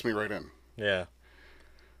coach puts me right in. Yeah.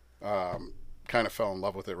 Kind of fell in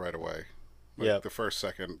love with it right away. The first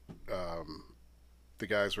second, the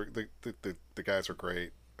guys were the guys were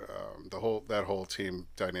great. That whole team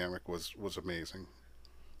dynamic was amazing.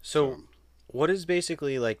 So, what is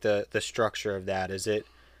basically like the structure of that? Is it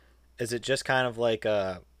just kind of like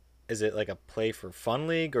is it like a play for fun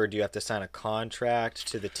league, or do you have to sign a contract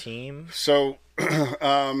to the team? So,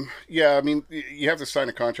 yeah, I mean, you have to sign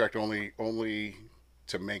a contract only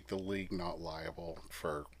to make the league not liable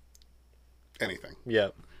for anything.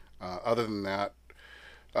 Yep. Other than that,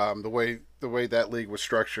 the way that league was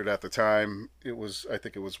structured at the time, I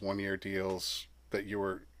think it was 1-year deals that you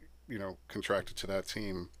were, contracted to that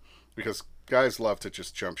team, because guys love to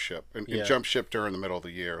just jump ship and jump ship during the middle of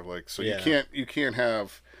the year. Like, so you can't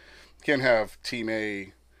have team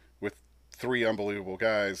A with 3 unbelievable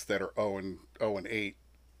guys that are 0-8,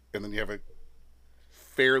 and then you have a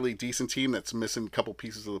fairly decent team that's missing a couple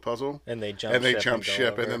pieces of the puzzle, and they jump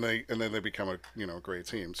ship, and then they become a great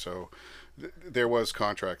team. So there was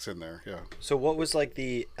contracts in there. Yeah. So what was like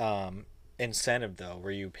the incentive though?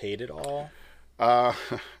 Were you paid at all? I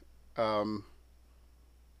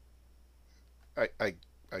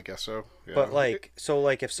guess so. Yeah. But like, so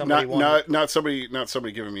like if somebody not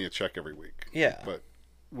somebody giving me a check every week. Yeah. But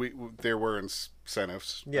there were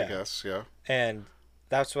incentives. Yeah. I guess. Yeah. And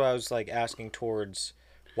that's what I was like asking towards.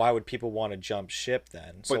 Why would people want to jump ship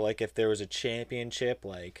then? So like if there was a championship,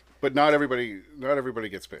 like. But not everybody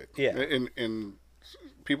gets paid. Yeah. And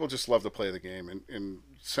people just love to play the game, and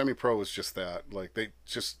semi-pro is just that. Like, they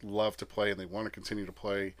just love to play and they want to continue to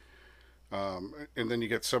play. And then you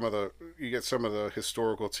get some of the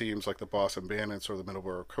historical teams like the Boston Bandits or the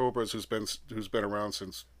Middleborough Cobras, who's been around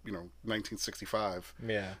since 1965.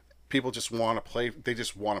 Yeah. People just want to play. They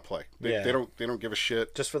just want to play. They don't give a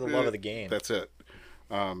shit. Just for the love of the game. That's it.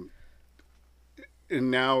 And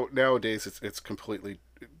nowadays it's completely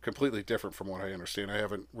different from what I understand. I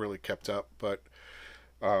haven't really kept up, but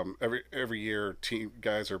every year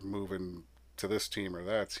guys are moving to this team or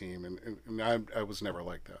that team, and I was never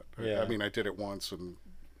like that. Yeah. I mean, I did it once, and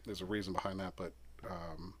there's a reason behind that, but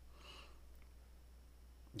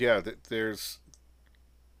there's.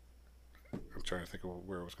 I'm trying to think of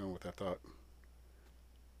where I was going with that thought.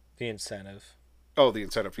 The incentive. Oh, the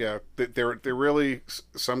incentive. Yeah, they're really,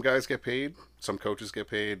 some guys get paid, some coaches get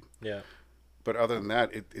paid. Yeah. But other than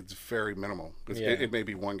that, it's very minimal. Yeah. It may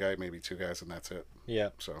be one guy, maybe 2 guys, and that's it. Yeah.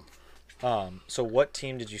 So. So what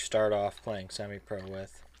team did you start off playing semi-pro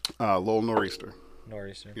with? Lowell Nor'easter.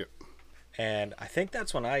 Nor'easter. Yep. And I think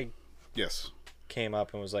that's when I. Yes. Came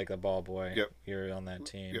up and was like the ball boy. Yep. You were on that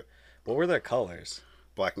team. Yep. What were their colors?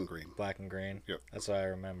 Black and green. Black and green. Yep. That's what I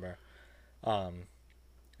remember. And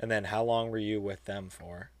then how long were you with them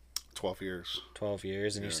for? 12 years. 12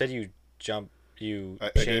 years. And Yeah. you said you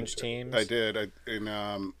changed teams? I did. So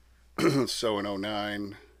in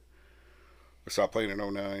 2009, I stopped playing in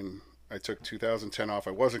 2009. I took 2010 off.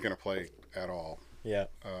 I wasn't going to play at all. Yeah.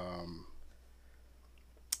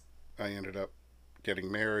 I ended up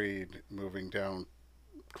getting married, moving down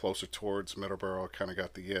closer towards Middleborough. Kind of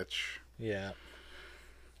got the itch. Yeah.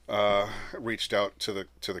 Reached out to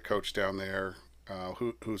the coach down there,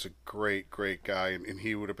 who's a great guy, and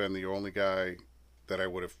he would have been the only guy that I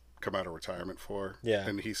would have come out of retirement for. Yeah.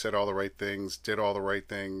 And he said all the right things, did all the right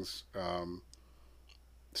things.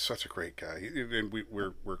 Such a great guy, and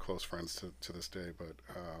we're close friends to this day. But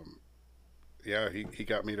he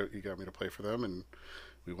got me to play for them, and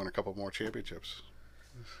we won a couple more championships.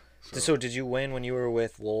 So did you win when you were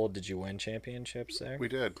with Lowell? Did you win championships there? We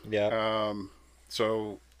did. Yeah.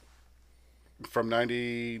 So from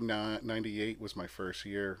 98 was my first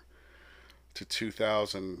year to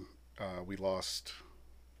 2000, we lost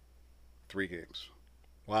 3 games.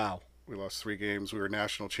 Wow. We lost 3 games. We were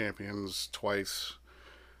national champions twice.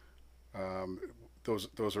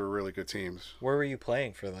 Those are really good teams. Where were you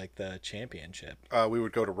playing for like the championship? We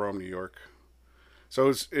would go to Rome, New York.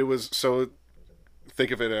 So it was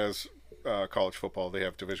think of it as college football. They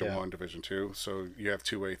have Division 1, Division 2. So you have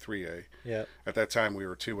 2A, 3A. Yeah. At that time, we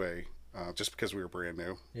were 2A, just because we were brand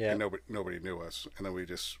new. Yeah. And nobody knew us. And then we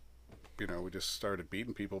just started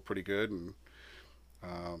beating people pretty good, and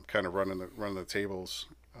kind of running the tables.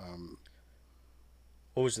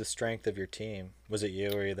 What was the strength of your team? Was it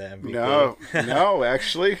you or you the MVP? No,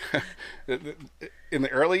 actually, in the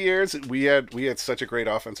early years, we had such a great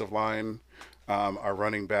offensive line. Our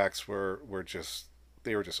running backs were just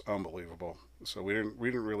unbelievable. So we didn't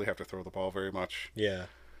really have to throw the ball very much. Yeah.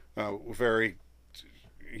 Very,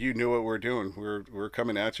 you knew what we're doing. We're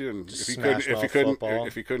coming at you, and Just smash mouth football.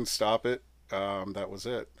 if you couldn't stop it, that was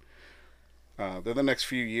it. Then the next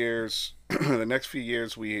few years,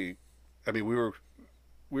 we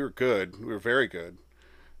were good. We were very good.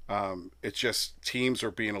 It's just teams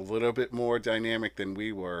are being a little bit more dynamic than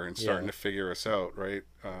we were and starting to figure us out, right?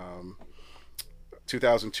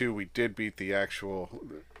 2002, we did beat the actual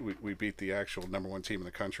we beat the actual number one team in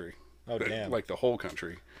the country. Oh, damn. Like the whole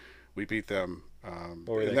country, we beat them. What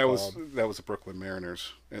were and they that called? was the Brooklyn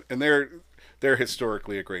Mariners, and they're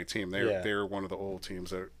historically a great team. They're one of the old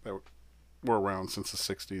teams that were around since the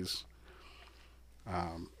 '60s.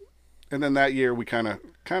 And then that year we kind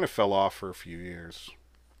of fell off for a few years.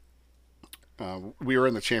 We were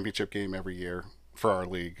in the championship game every year for our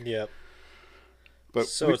league. Yep. But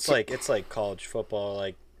So it's like college football.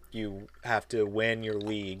 Like you have to win your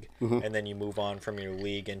league, and then you move on from your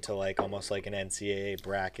league into like almost like an NCAA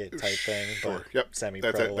bracket type thing, Sure. but Yep.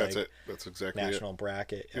 semi-pro, That's it. like That's it. That's exactly national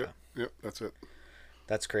bracket. it. Yeah, Yep. That's it.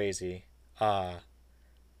 that's crazy. I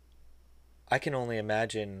can only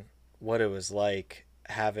imagine what it was like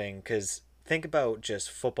having, because think about just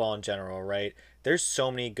football in general, right? There's so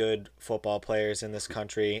many good football players in this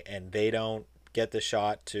country, and they don't get the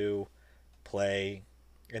shot to play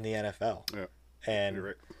in the NFL. Yeah. And You're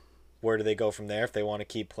right. where do they go from there if they want to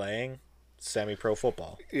keep playing semi-pro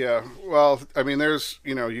football? Yeah, well, I mean, there's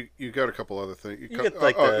you got a couple other things. You get,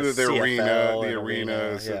 like, the arena, CFL the and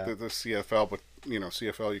arenas, arena, the CFL, but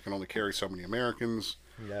CFL you can only carry so many Americans.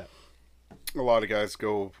 Yeah. A lot of guys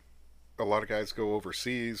go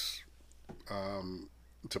overseas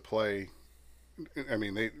to play. I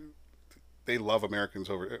mean, they love Americans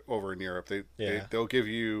over in Europe. They'll give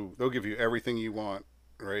you everything you want,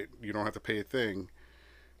 right? You don't have to pay a thing.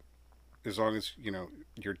 As long as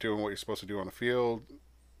you're doing what you're supposed to do on the field.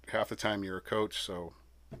 Half the time you're a coach, so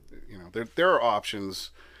there are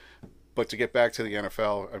options. But to get back to the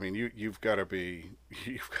NFL, I mean, you've got to be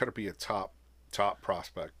a top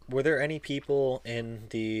prospect. Were there any people in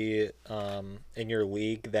the in your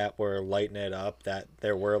league that were lighting it up, that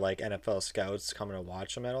there were like NFL scouts coming to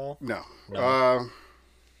watch them at all? No. No.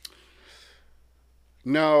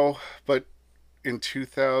 No, but in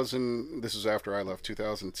 2000, this is after I left,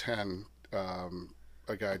 2010,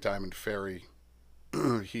 a guy, Diamond Ferry,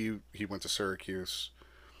 he went to Syracuse.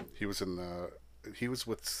 He was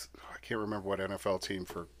with, I can't remember what NFL team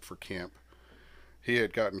for camp. He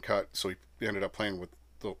had gotten cut, so he ended up playing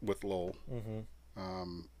with Lowell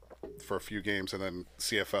for a few games, and then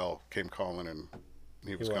CFL came calling, and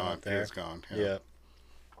he was went gone. out there. He was gone. Yeah.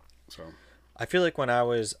 So I feel like when I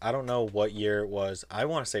don't know what year it was. I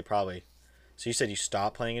want to say probably. So you said you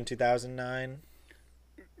stopped playing in 2009?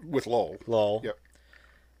 with Lowell. Lol. Yep.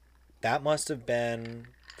 That must have been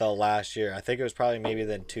the last year. I think it was probably maybe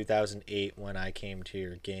then 2008 when I came to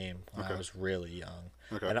your game when I was really young.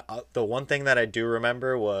 Okay. And the one thing that I do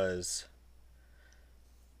remember was,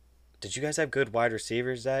 did you guys have good wide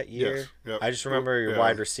receivers that year? Yes. Yep. I just remember your Yeah.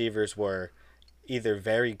 wide receivers were either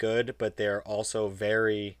very good, but they're also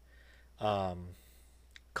very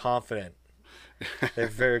confident. They're a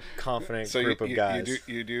very confident So group of guys.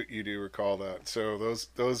 You do recall that. So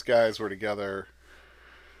those guys were together.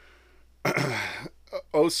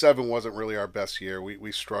 07 wasn't really our best year.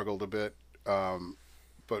 We struggled a bit,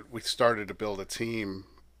 but we started to build a team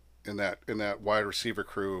in that wide receiver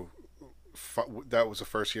crew. That was the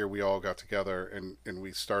first year we all got together, and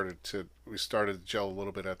we started to gel a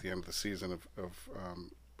little bit at the end of the season of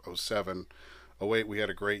 07. 08 we had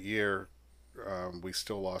a great year. We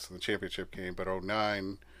still lost in the championship game, but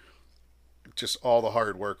 09, just all the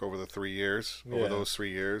hard work over the 3 years, over those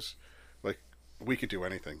 3 years, like we could do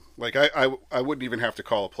anything. Like I wouldn't even have to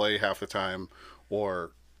call a play half the time,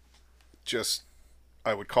 or just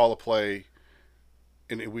I would call a play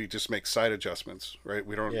and we just make side adjustments, right?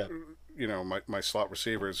 We don't, my slot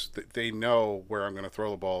receivers, they know where I'm going to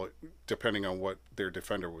throw the ball depending on what their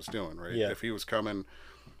defender was doing, right? Yeah. If he was coming,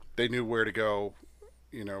 they knew where to go.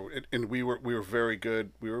 And we were very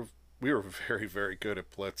good. We were very, very good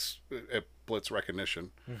at blitz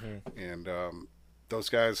recognition. Mm-hmm. And those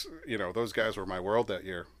guys were my world that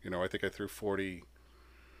year. I think I threw 40.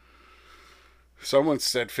 Someone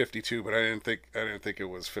said 52, but I didn't think it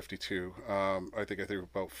was 52. I think I threw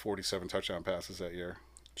about 47 touchdown passes that year.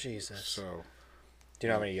 Jesus. So, do you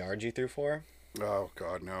know how many yards you threw for? oh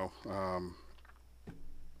God, no.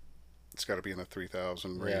 It's got to be in the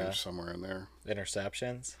 3,000 range, somewhere in there.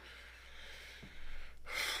 Interceptions?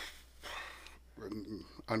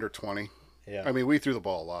 Under 20. Yeah. I mean, we threw the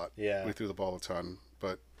ball a lot. Yeah. We threw the ball a ton,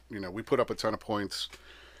 but we put up a ton of points.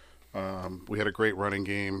 We had a great running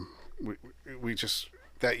game. We just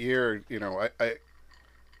that year,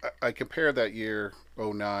 I compared that year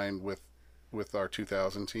 '09 with our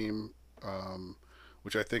 2000 team,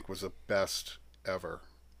 which I think was the best ever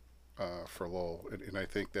for Lowell. And I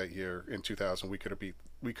think that year in 2000 we could have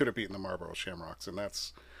beaten the Marlboro Shamrocks, and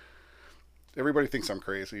that's everybody thinks I'm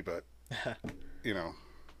crazy, but you know,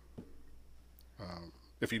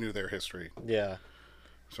 if you knew their history, Yeah.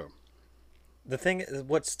 so The thing,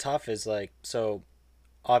 what's tough is like, so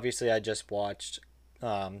obviously I just watched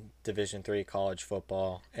Division three college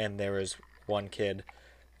football, and there was one kid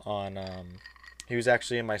on. He was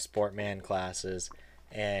actually in my Sportman classes,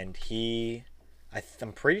 and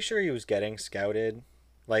I'm pretty sure he was getting scouted.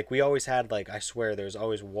 Like we always had, like I swear, there's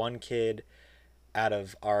always one kid out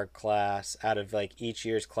of our class, out of like each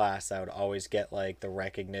year's class, that would always get like the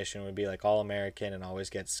recognition, would be like All American and always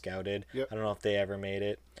get scouted. Yep. I don't know if they ever made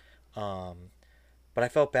it. But I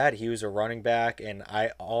felt bad. He was a running back, and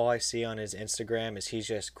all I see on his Instagram is he's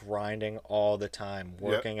just grinding all the time,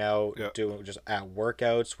 working out, doing just at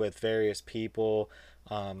workouts with various people,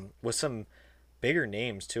 with some bigger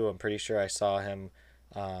names too. I'm pretty sure I saw him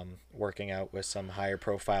working out with some higher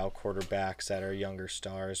profile quarterbacks that are younger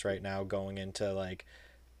stars right now, going into like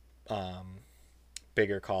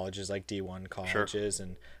bigger colleges like D1 colleges. Sure.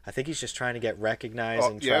 And I think he's just trying to get recognized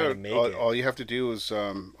and trying to make it. All you have to do is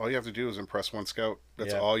impress one scout.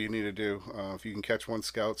 That's all you need to do. If you can catch one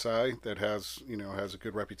scout's eye that has a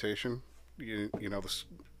good reputation, you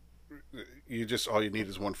just all you need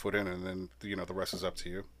is 1 foot in, and then the rest is up to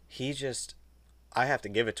you. I have to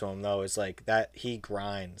give it to him though. Is like that he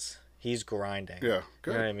grinds. He's grinding. Yeah,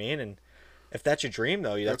 good. You know what I mean? And if that's your dream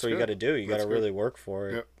though, that's what you got to do. You got to really work for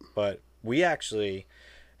it. Yep. But we actually,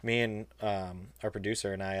 me and our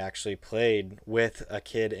producer and I actually played with a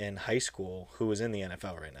kid in high school who was in the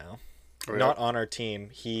NFL right now. Oh, yeah? Not on our team.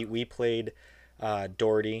 We played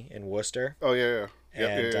Doherty in Worcester. Oh yeah.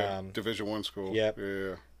 And Division I school. Yep.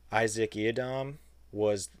 Yeah. Isaac Iadom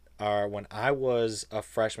was when I was a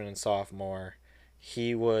freshman and sophomore.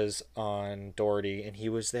 He was on Doherty, and he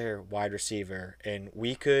was their wide receiver, and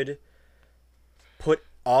we could put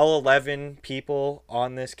all 11 people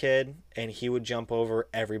on this kid, and he would jump over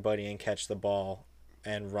everybody and catch the ball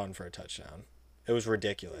and run for a touchdown. It was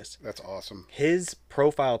ridiculous. That's awesome. His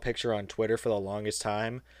profile picture on Twitter for the longest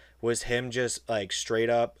time was him just like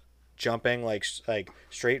straight up jumping, like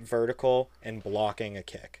straight vertical and blocking a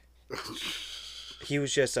kick. He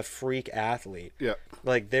was just a freak athlete. Yeah.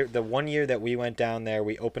 Like the 1 year that we went down there,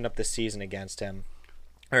 we opened up the season against him,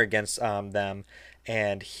 or against them,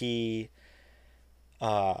 and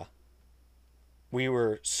we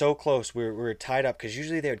were so close. We were tied up because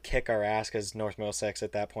usually they would kick our ass because North Middlesex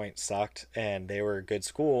at that point sucked, and they were a good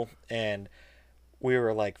school, and we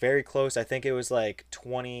were like very close. I think it was like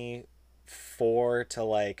 24 to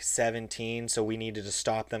like 17, so we needed to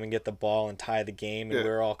stop them and get the ball and tie the game, and we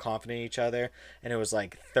were all confident in each other, and it was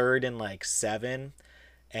like 3rd and like 7,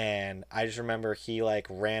 and I just remember he like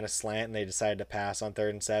ran a slant, and they decided to pass on 3rd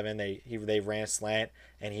and 7. They ran a slant,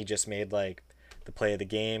 and he just made like the play of the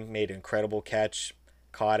game, made an incredible catch,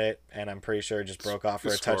 caught it, and I'm pretty sure it just broke off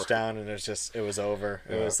for a touchdown, and it was over.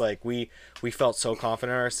 Yeah. It was like we felt so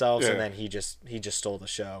confident in ourselves, and then he just stole the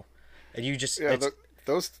show. And you just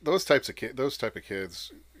those type of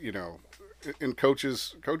kids, and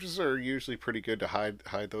coaches are usually pretty good to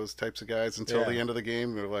hide those types of guys until the end of the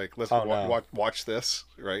game. They're like, let's watch this,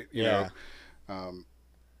 right? You know,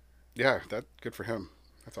 that good for him.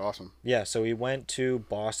 That's awesome. Yeah, so he went to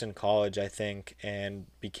Boston College, I think, and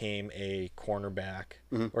became a cornerback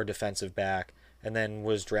or defensive back, and then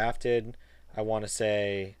was drafted, I want to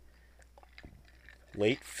say,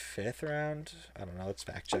 late 5th round. I don't know. Let's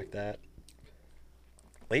fact check that.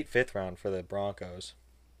 Late 5th round for the Broncos.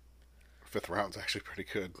 5th round's actually pretty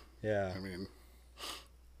good. Yeah. I mean,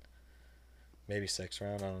 maybe 6th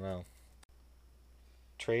round. I don't know.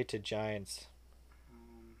 Trade to Giants.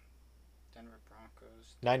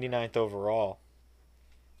 99th overall.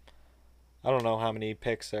 I don't know how many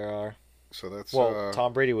picks there are. So that's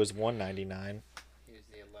Tom Brady was 199. He was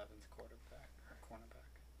the 11th cornerback.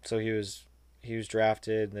 So he was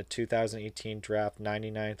drafted in the 2018 draft,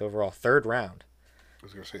 99th overall, 3rd round. I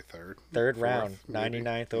was gonna say 3rd. 3rd round,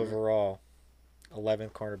 99th overall,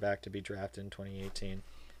 11th cornerback to be drafted in 2018.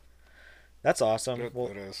 That's awesome. It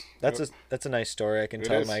is. That's a nice story I can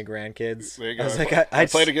tell my grandkids. There you go. I was like, I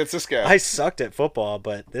played against this guy. I sucked at football,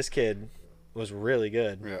 but this kid was really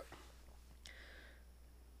good. Yeah.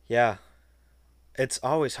 Yeah. It's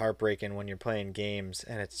always heartbreaking when you're playing games,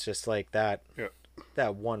 and it's just like that. Yeah.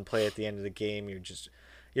 That one play at the end of the game,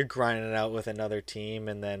 you're grinding it out with another team,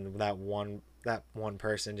 and then that one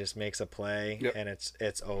person just makes a play, and it's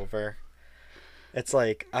over. It's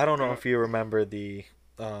like, I don't know if you remember the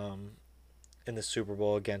in the Super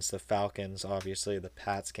Bowl against the Falcons. Obviously, the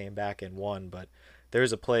Pats came back and won, but there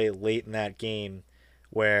was a play late in that game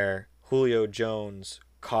where Julio Jones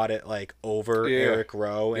caught it like over Yeah. Eric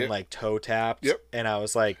Rowe and Yep. like toe tapped. Yep. And I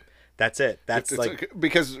was like, that's it. That's It's like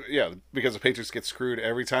because the Patriots get screwed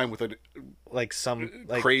every time with a some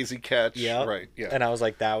like crazy catch. yeah. Right. Yeah. And I was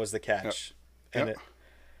like, that was the catch. And Yep.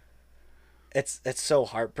 it's so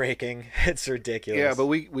heartbreaking. It's ridiculous. Yeah, but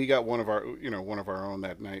we got one of our own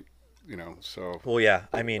that night. So Well, yeah.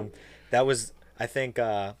 I mean, that was I think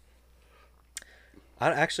I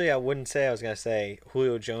wouldn't say I was gonna say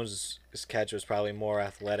Julio Jones' catch was probably more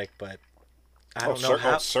athletic, but I don't know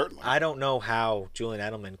how. certainly. I don't know how Julian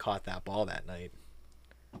Edelman caught that ball that night.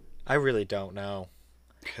 I really don't know.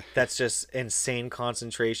 That's just insane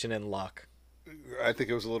concentration and luck. I think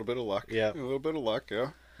it was a little bit of luck. Yeah. A little bit of luck.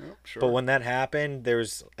 Yeah. Yep, sure. But when that happened,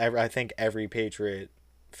 I think every Patriot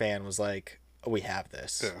fan was like, "We have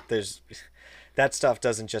this." Yeah. There's that stuff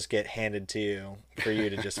doesn't just get handed to you for you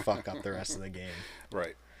to just fuck up the rest of the game.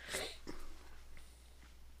 Right.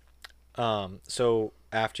 So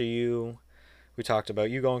after we talked about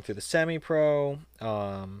you going through the semi-pro.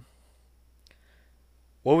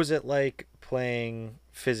 What was it like playing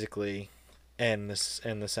physically in the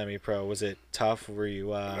semi-pro? Was it tough? Were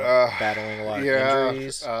you battling a lot of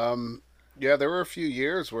injuries? Yeah, there were a few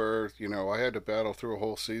years where I had to battle through a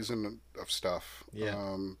whole season of stuff.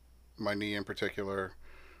 Yeah. My knee in particular,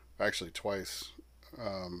 actually twice.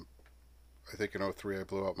 I think in 2003 I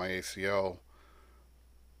blew out my ACL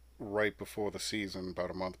right before the season, about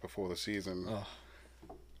a month before the season. Oh.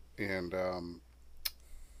 And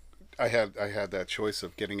I had that choice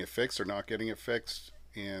of getting it fixed or not getting it fixed,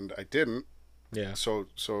 and I didn't. Yeah. So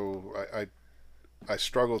I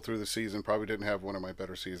struggled through the season. Probably didn't have one of my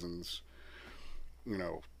better seasons,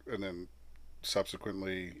 and then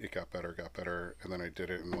subsequently it got better, and then I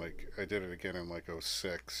did it again in like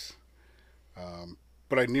 2006.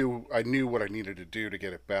 But I knew what I needed to do to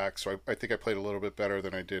get it back. So I think I played a little bit better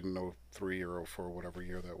than I did in 2003 or 2004, whatever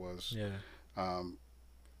year that was. Yeah.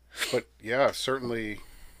 But yeah, certainly.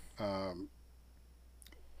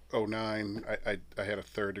 2009, I had a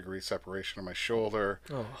 3rd-degree separation on my shoulder.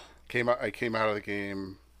 Oh. I came out of the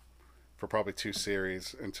game for probably 2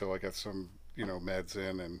 series until I got some meds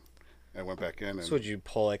in, and I went back in. And So would you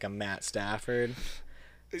pull like a Matt Stafford,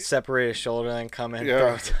 separate a shoulder, and then come in, Yeah.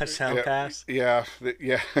 throw a touchdown pass? Yeah.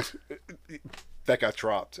 That got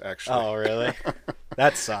dropped actually. Oh, really?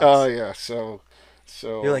 That sucks. Oh yeah. So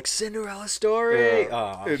You're like Cinderella story.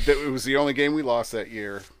 Oh. it was the only game we lost that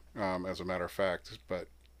year, as a matter of fact. But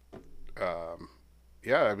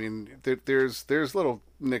yeah, I mean, there's little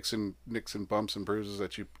nicks and bumps and bruises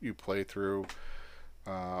that you play through.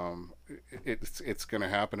 It's going to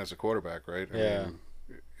happen as a quarterback, right? I mean,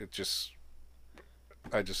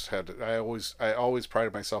 I always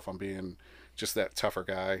prided myself on being just that tougher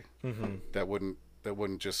guy that wouldn't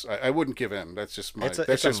just I wouldn't give in. That's just my It's a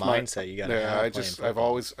mindset you gotta have.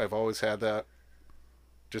 I've always had that.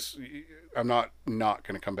 Just I'm not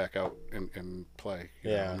going to come back out and play.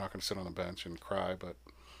 You know, I'm not going to sit on the bench and cry. But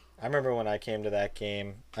I remember when I came to that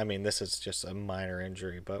game. I mean, this is just a minor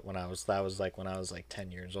injury, but when I was like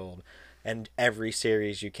 10 years old, and every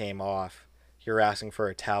series you came off, you're asking for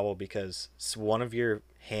a towel because one of your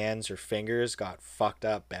hands or fingers got fucked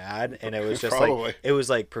up bad, and it was just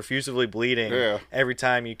like profusely bleeding. Yeah. Every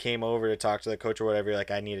time you came over to talk to the coach or whatever, you're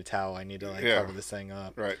like, I need a towel. I need to cover this thing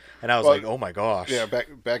up. Right. And I was like, oh my gosh. Yeah,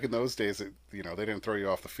 back in those days, they didn't throw you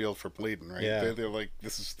off the field for bleeding, right? Yeah. They're like,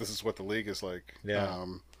 this is what the league is like. Yeah.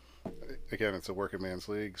 Again, it's a working man's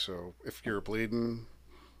league, so if you're bleeding,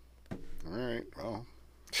 all right, well,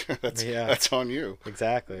 that's on you.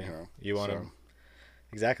 Exactly. You want to.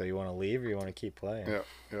 Exactly. You want to leave or you want to keep playing?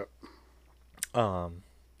 Yeah.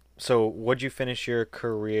 So what'd you finish your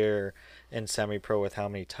career in semi-pro with? How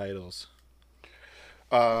many titles?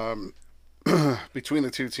 Between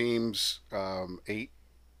the two teams, 8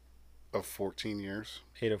 of 14 years.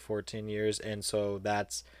 8 of 14 years, and so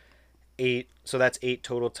that's 8. So that's 8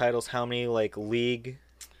 total titles. How many league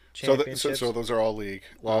championships? So those are all league.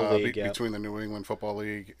 All league, yeah. Between the New England Football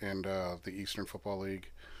League and the Eastern Football League.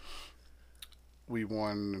 We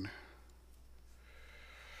won,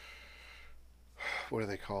 what do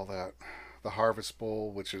they call that? The Harvest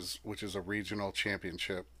Bowl, which is a regional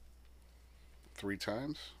championship, 3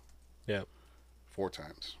 times? Yep. 4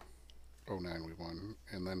 times. 2009 we won.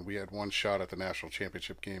 And then we had one shot at the national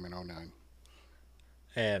championship game in 2009.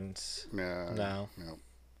 And no.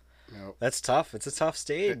 That's tough. It's a tough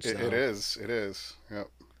stage. It is. Yep.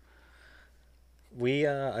 We,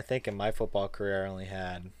 I think in my football career, I only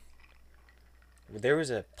had... There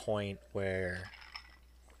was a point where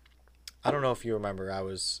I don't know if you remember,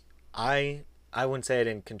 I I wouldn't say I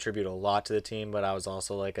didn't contribute a lot to the team, but I was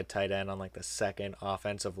also like a tight end on like the second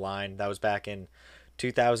offensive line. That was back in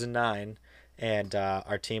 2009, and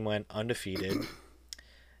our team went undefeated.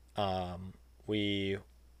 We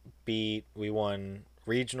we won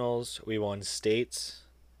regionals, we won states,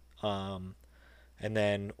 um, and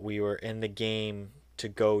then we were in the game to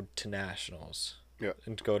go to nationals Yeah.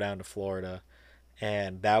 and to go down to Florida,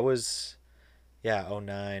 and that was yeah,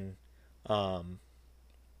 '09. Um,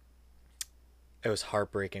 it was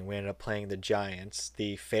heartbreaking. We ended up playing the Giants,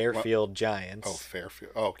 the What? Fairfield Oh, Giants.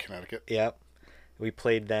 Fairfield. Oh, Connecticut. Yep. We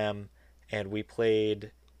played them, and we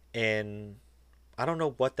played in, I don't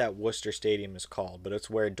know what that Worcester Stadium is called, but it's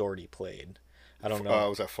where Doherty played. I don't know.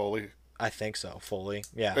 Was that Foley? I think so. Foley.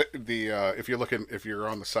 Yeah. The if you're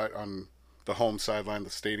on the side on the home sideline of the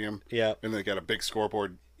stadium, Yep. and they got a big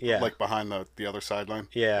scoreboard, Yeah. like behind the other sideline.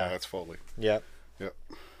 Yeah. That's Foley. Yep. Yep.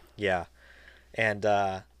 Yeah. And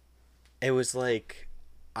it was like,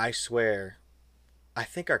 I swear, I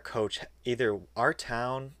think our coach, either our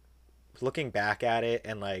town, looking back at it,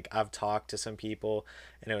 and like I've talked to some people,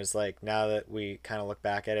 and it was like, now that we kind of look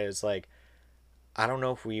back at it, it's like, I don't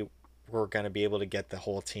know if we were going to be able to get the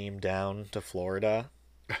whole team down to Florida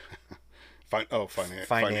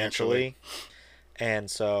Financially.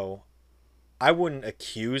 And so I wouldn't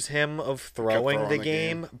accuse him of throwing throwing the the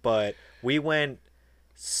game, but we went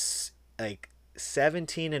like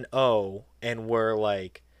 17-0, and were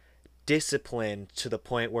like disciplined to the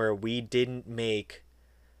point where we didn't make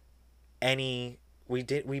any, we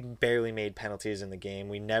barely made penalties in the game.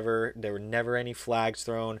 There were never any flags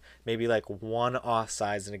thrown, maybe like one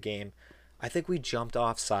offsides in a game. I think we jumped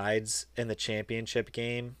off sides in the championship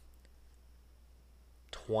game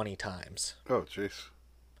 20 times. Oh, jeez.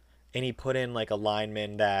 And he put in like a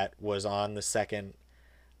lineman that was on the second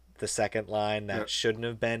line that Yep. shouldn't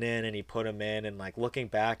have been in, and he put him in. And like looking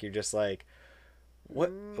back, you're just like,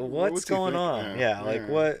 what's what's he going thinking? on? Yeah, Like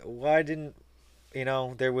yeah. why didn't,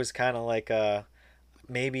 there was kind of like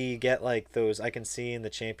maybe you get like those, I can see in the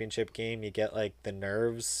championship game, you get like the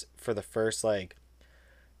nerves for the first like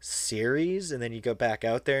series, and then you go back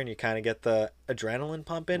out there and you kind of get the adrenaline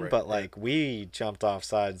pumping. Right, But right. like we jumped off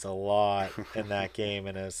sides a lot in that game,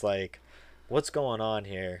 and it's like, what's going on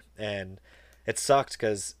here? And it sucked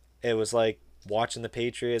because it was like watching the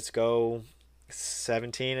Patriots go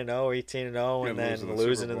 17-0, 18-0, and And losing then the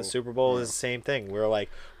losing Super in the Bowl. Super Bowl Yeah. is the same thing. We're like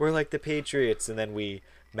the Patriots, and then we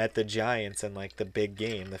met the Giants in like the big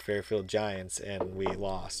game, the Fairfield Giants, and we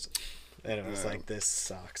lost. And it was Yeah. like, this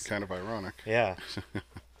sucks. Kind of ironic. Yeah.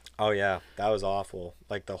 Oh yeah, that was awful.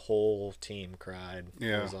 Like the whole team cried.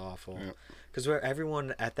 Yeah. It was awful. Yeah. Because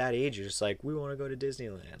everyone at that age is just like, we want to go to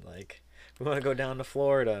Disneyland. Like, we want to go down to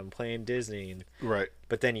Florida and play in Disney. Right.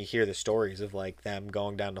 But then you hear the stories of like them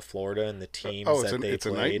going down to Florida and the teams Oh, that they it's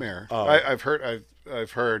a played. nightmare. Oh, I've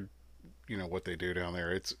heard, what they do down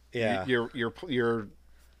there. It's Yeah. you're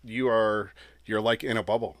like in a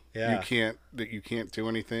bubble. Yeah. You can't do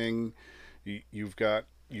anything. You've got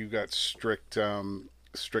strict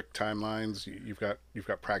timelines. You've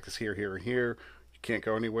got practice here, here, and here. You can't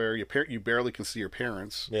go anywhere. You barely can see your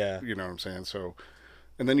parents. Yeah. You know what I'm saying? So,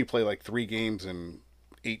 and then you play like 3 games in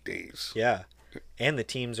 8 days. yeah. And the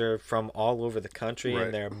teams are from all over the country, Right.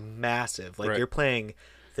 and they're massive. Like Right. you're playing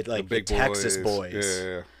the big Texas boys.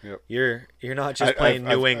 Yeah. Yep. You're not just playing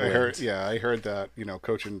New England. I heard that,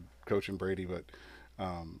 coaching Brady, but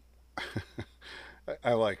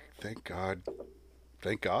I like, thank God.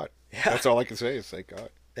 Yeah. That's all I can say is thank God.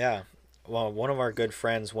 Yeah. Well, one of our good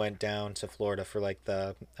friends went down to Florida for like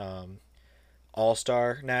the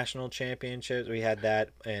All-Star National Championships. We had that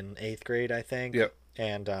in 8th grade, I think. Yep.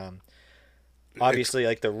 And obviously,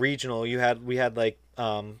 like the regional, we had like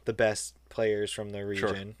the best players from the Sure.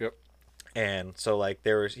 region. Yep. And so like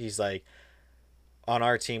he's like, on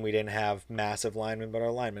our team we didn't have massive linemen, but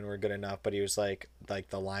our linemen were good enough. But he was like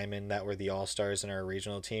the linemen that were the all-stars in our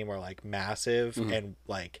regional team were like massive, Mm-hmm. and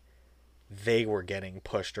like they were getting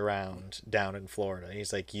pushed around down in Florida. And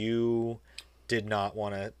he's like, we didn't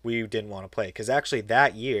want to play, because actually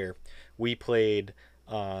that year we played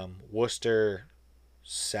Worcester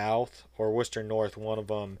South or Worcester North, one of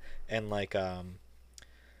them, and like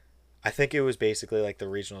I think it was basically like the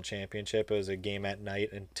regional championship. It was a game at night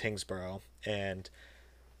in Tingsboro, and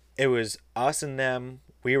it was us and them.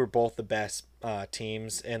 We were both the best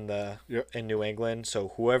teams in Yep. in New England. So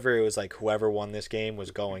whoever won this game was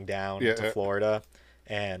going down Yeah, to yeah. Florida,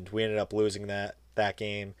 and we ended up losing that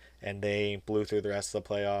game, and they blew through the rest of the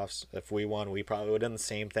playoffs. If we won, we probably would have done the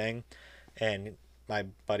same thing. And my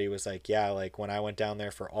buddy was like, yeah, like when I went down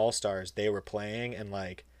there for All Stars, they were playing, and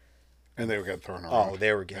like And they were getting thrown around. Oh,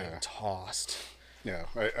 they were getting tossed. Yeah,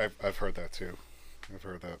 I've heard that too. I've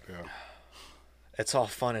heard that. Yeah. It's all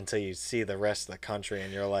fun until you see the rest of the country,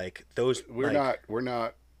 and you're like, those. We're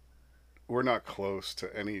not close to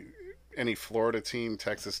any Florida team,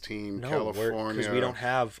 Texas team, California, because we don't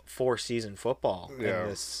have 4-season football Yeah. in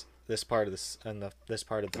this part of this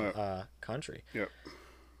part of the Yeah. country. Yep.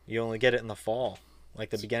 You only get it in the fall, like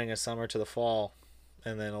the beginning of summer to the fall,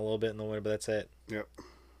 and then a little bit in the winter, but that's it. Yep.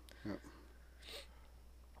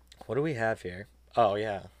 What do we have here? Oh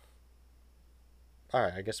yeah. All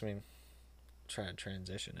right, I guess we try to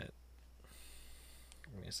transition it.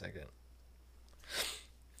 Give me a second.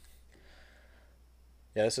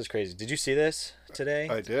 Yeah, this is crazy. Did you see this today?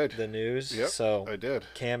 I did. The news. Yep. So I did.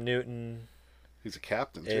 Cam Newton He's a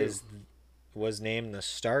captain too. was named the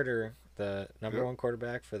starter, the number one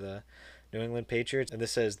quarterback for the New England Patriots. And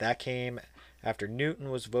this says that came after Newton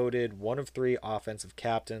was voted one of 3 offensive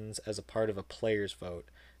captains as a part of a player's vote.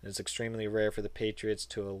 And it's extremely rare for the Patriots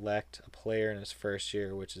to elect a player in his first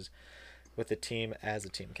year, which is with the team as a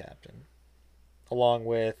team captain. Along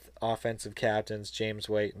with offensive captains James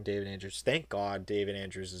White and David Andrews. Thank God David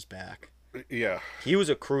Andrews is back. Yeah. He was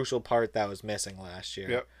a crucial part that was missing last year.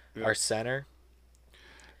 Yep. Our center.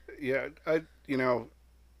 Yeah,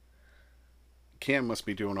 Cam must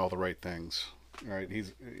be doing all the right things. Right?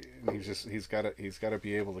 He's got to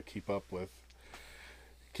be able to keep up with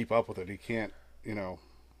it. He can't,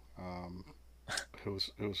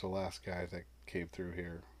 who's the last guy that came through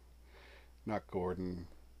here? Not Gordon.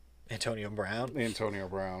 Antonio Brown.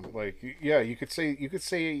 Like, yeah, you could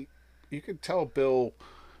tell Bill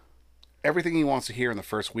everything he wants to hear in the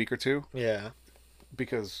first week or two. Yeah.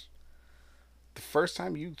 Because the first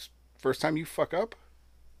time you fuck up,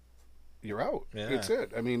 you're out. Yeah. That's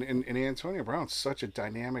it. I mean, and Antonio Brown's such a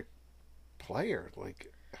dynamic player.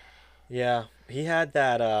 Like, yeah, he had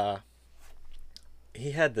that.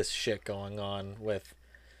 He had this shit going on with,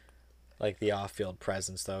 like, the off-field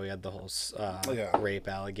presence, though. He had the whole rape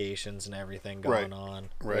allegations and everything going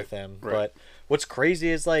on with him. Right. But what's crazy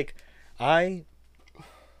is, like, at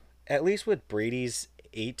least with Brady's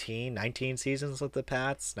 19 seasons with the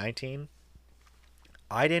Pats, 19,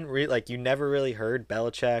 I didn't really, you never really heard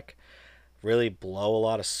Belichick really blow a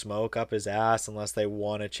lot of smoke up his ass unless they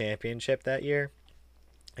won a championship that year.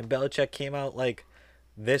 And Belichick came out,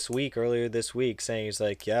 earlier this week, saying he's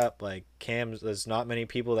like, yep, Cam, there's not many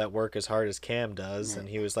people that work as hard as Cam does. And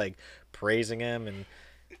he was, praising him. And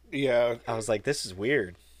yeah, I was like, this is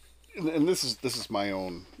weird. And this is my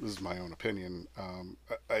own opinion.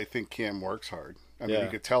 I think Cam works hard. I mean, you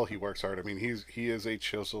could tell he works hard. I mean, he is a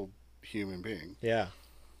chiseled human being. Yeah.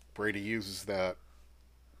 Brady uses that.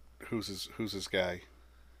 Who's his guy?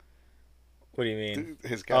 What do you mean?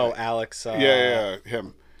 His guy. Oh, Alex.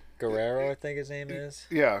 Him. Guerrero, I think his name is.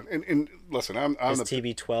 Yeah, and listen, I'm his the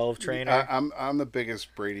TB12 trainer. I'm the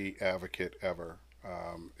biggest Brady advocate ever.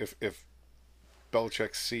 If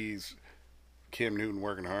Belichick sees Cam Newton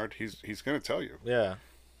working hard, he's going to tell you. Yeah.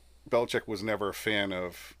 Belichick was never a fan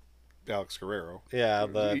of Alex Guerrero.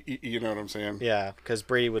 Yeah, you know what I'm saying? Yeah, because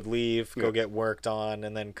Brady would leave, go get worked on,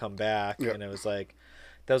 and then come back, and it was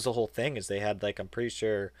that was the whole thing. Is they had I'm pretty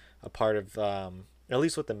sure a part of at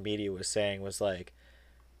least what the media was saying was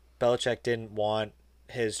Belichick didn't want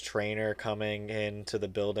his trainer coming into the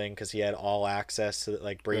building because he had all access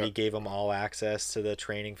to Brady gave him all access to the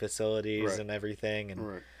training facilities and everything,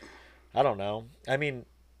 and I don't know. I mean,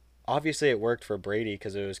 obviously it worked for Brady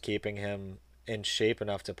because it was keeping him in shape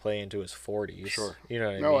enough to play into his 40s. Sure. You know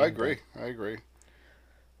what I mean? No, I agree. I agree.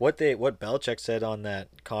 What Belichick said on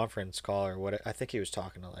that conference call, or what, I think he was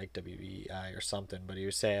talking to WEI or something, but he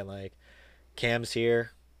was saying Cam's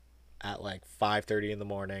here at 5:30 in the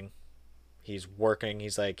morning. He's working.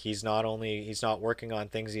 He's he's not working on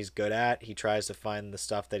things he's good at. He tries to find the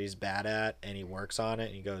stuff that he's bad at, and he works on it.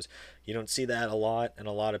 And he goes, you don't see that a lot, and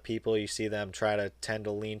a lot of people, you see them tend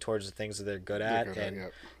to lean towards the things that they're good at and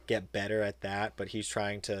get better at that. But he's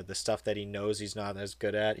trying to, the stuff that he knows he's not as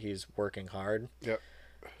good at, he's working hard. Yep.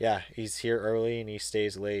 Yeah, he's here early and he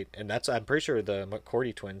stays late, and I'm pretty sure the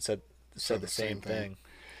McCourty twins said the same thing.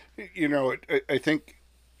 You know, I think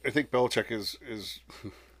Belichick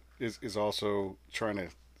is also trying to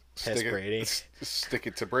stick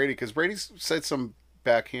it to Brady, because Brady's said some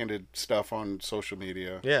backhanded stuff on social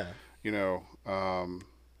media. Yeah. You know,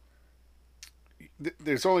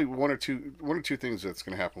 there's only one or two things that's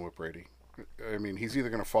going to happen with Brady. I mean, he's either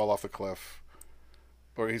going to fall off the cliff,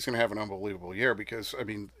 or he's going to have an unbelievable year, because I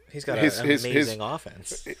mean, he's got an amazing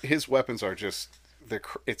offense. His weapons are just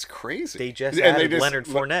it's crazy. They just added Leonard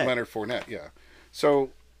Fournette. Leonard Fournette, yeah. So,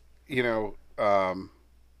 you know,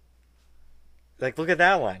 Like, look at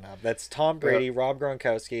that lineup. That's Tom Brady, Rob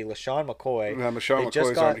Gronkowski, LaShawn McCoy. Michelle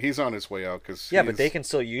McCoy's he's on his way out because but they can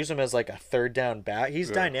still use him as like a third down back. He's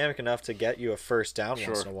dynamic enough to get you a first down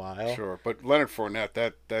once in a while. Sure, but Leonard Fournette,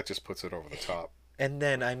 that just puts it over the top. And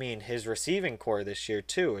then, I mean, his receiving core this year,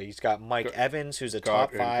 too. He's got Mike Evans, who's a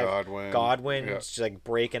top 5. Godwin's like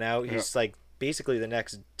breaking out. He's like basically the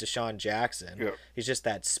next Deshaun Jackson. Yep. He's just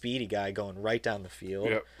that speedy guy going right down the field.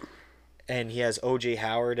 Yep. And he has O.J.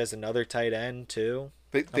 Howard as another tight end, too.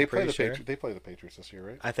 They play the Patriots. They play the Patriots this year,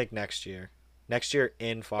 right? I think next year. Next year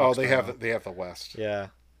in Foxborough. Oh, they have the West. Yeah.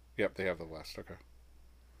 Yep, they have the West. Okay.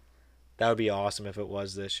 That would be awesome if it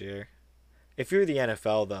was this year. If you're the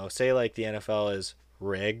NFL, though, say like the NFL is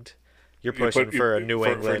rigged, you're pushing for a New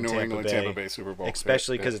England, Tampa Bay Super Bowl.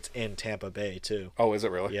 Especially because it's in Tampa Bay, too. Oh, is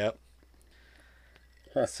it really? Yep.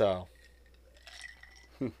 So,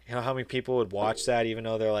 you know how many people would watch that even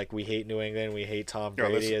though they're like, we hate New England, we hate Tom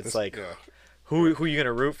Brady? It's like, who are you going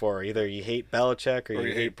to root for? Either you hate Belichick or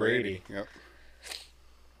you hate Brady. Yep.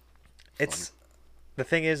 The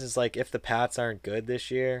thing is like, if the Pats aren't good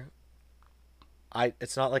this year,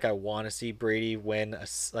 it's not like I want to see Brady win a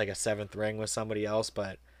 7th ring with somebody else,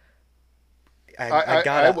 but I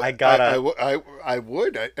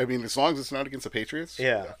would. I mean, as long as it's not against the Patriots,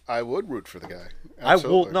 I would root for the guy.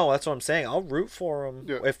 Absolutely. No, that's what I'm saying. I'll root for him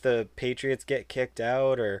if the Patriots get kicked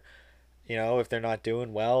out, or if they're not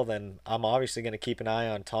doing well. Then I'm obviously going to keep an eye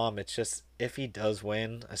on Tom. It's just if he does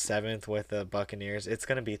win a 7th with the Buccaneers, it's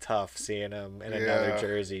going to be tough seeing him in another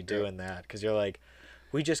jersey doing that, because you're like,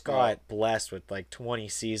 we just got blessed with like 20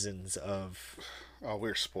 seasons of. Oh,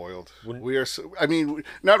 we're spoiled. We are. I mean,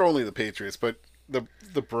 not only the Patriots, but the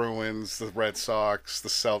Bruins, the Red Sox, the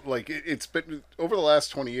Celtics. Like it's been over the last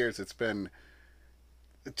 20 years. It's been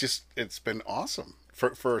awesome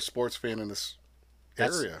for a sports fan in this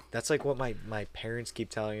area. That's like what my parents keep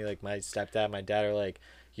telling me. Like my stepdad, my dad are like,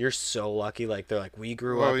 "You're so lucky." Like they're like, "We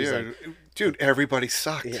grew up." Yeah, like, dude, everybody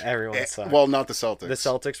sucked. Yeah, everyone sucked. Well, not the Celtics. The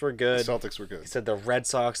Celtics were good. He said the Red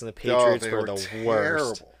Sox and the Patriots were the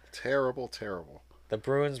worst. Terrible. The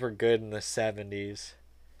Bruins were good in the 70s.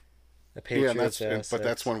 The Patriots, but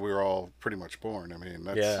that's when we were all pretty much born. I mean,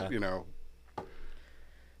 that's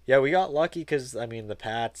Yeah, we got lucky because I mean the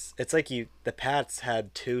Pats. It's like the Pats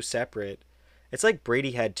had 2 separate. It's like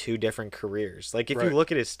Brady had 2 different careers. Like if you look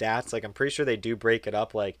at his stats, like I'm pretty sure they do break it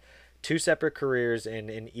up like 2 separate careers, and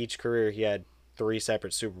in each career he had 2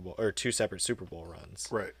 separate Super Bowl runs.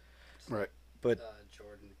 Right. But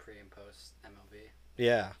Jordan pre and post MLB.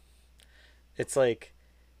 Yeah. It's like,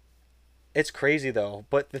 it's crazy though.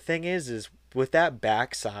 But the thing is with that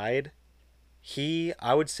backside,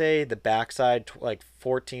 I would say the backside, like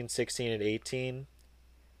 14, 16, and 18,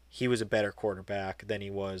 he was a better quarterback than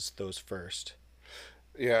he was those first.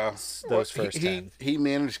 Yeah. Those first 10. He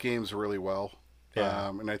managed games really well. Yeah.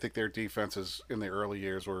 And I think their defenses in the early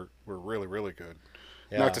years were really, really good.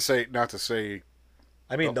 Yeah. Not to say.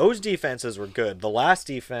 I mean, those defenses were good. The last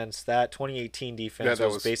defense, that 2018 defense,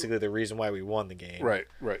 was basically the reason why we won the game. Right.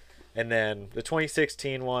 And then the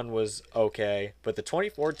 2016 one was okay, but the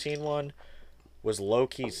 2014 one was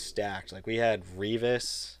low-key stacked. Like, we had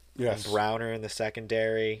Revis and Browner in the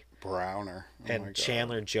secondary. And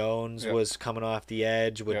Chandler Jones was coming off the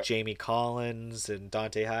edge with Jamie Collins and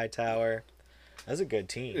Dante Hightower. That was a good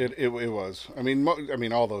team. It was. I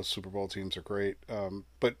mean, all those Super Bowl teams are great.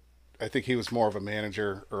 But I think he was more of a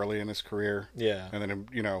manager early in his career. Yeah. And then,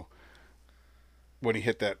 when he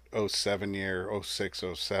hit that 07 year, 06,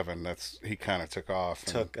 07, he kind of took off.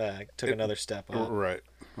 Took another step up. Right.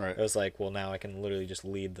 It was like, well, now I can literally just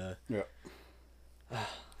lead the. Yeah.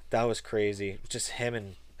 That was crazy. Just him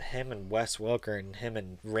and Wes Welker and him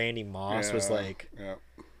and Randy Moss was like. Yeah.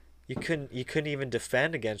 You couldn't even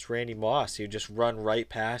defend against Randy Moss. He would just run right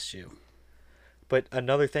past you. But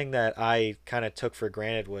another thing that I kind of took for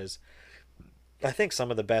granted was, I think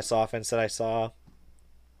some of the best offense that I saw,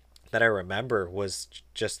 that I remember, was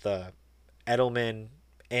just the Edelman,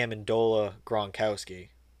 Amendola, Gronkowski,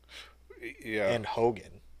 and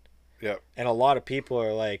Hogan. Yeah. And a lot of people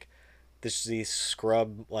are like, these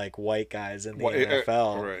scrub like white guys in the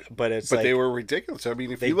NFL, right. But they were ridiculous. I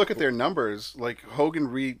mean, if you look at their numbers, like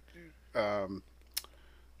Hogan, he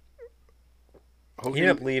ended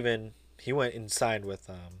up leaving. He went and signed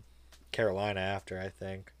with Carolina after, I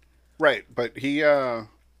think. Right, but he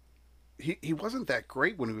wasn't that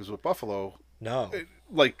great when he was with Buffalo. No.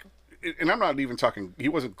 And I'm not even talking. He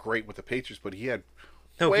wasn't great with the Patriots, but he had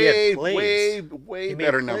way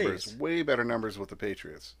better numbers. Way better numbers with the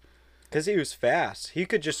Patriots. Because he was fast. He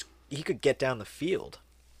could get down the field.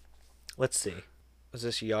 Let's see. Was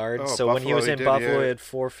this yards? Oh, So when he Buffalo, was he in did, Buffalo, yeah. he had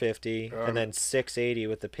 450, and Um, then 680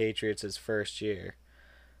 with the Patriots his first year,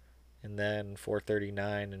 and then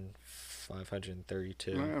 439 and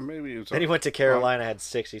 532. Maybe it was. Then he went to Carolina, had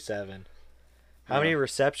 67. How many Yeah.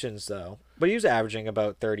 receptions though? But he was averaging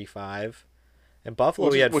about 35. In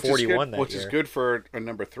Buffalo, he had Which is 41 good, that which year. is good for a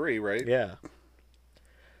number 3, right? Yeah.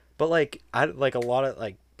 But like I like a lot of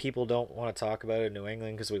like people don't want to talk about it in New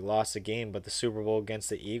England because we lost the game, but the Super Bowl against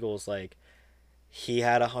the Eagles, like he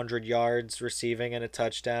had 100 yards receiving and a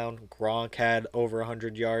touchdown. Gronk had over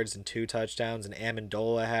 100 yards and 2 touchdowns, and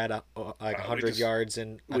Amendola had like 100 yards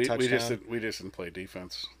and a touchdown. We just didn't play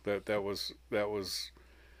defense. That was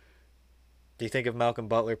Do you think if Malcolm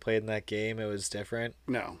Butler played in that game, it was different?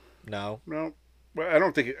 no. No. Well, I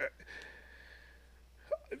don't think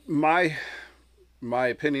my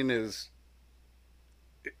opinion is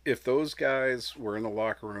if those guys were in the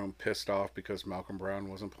locker room pissed off because Malcolm Brown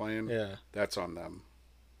wasn't playing, Yeah. that's on them.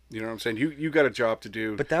 You know what I'm saying? You got a job to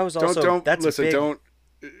do. But that was don't also don't that's listen. a big, Don't.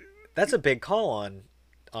 that's a big call on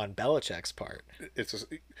Belichick's part. It's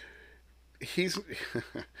a, he's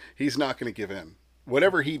he's not going to give in.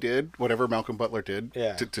 Whatever he did, whatever Malcolm Butler did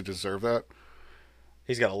Yeah. to deserve that,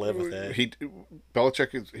 He's got to live with it.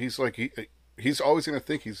 Belichick is he's always going to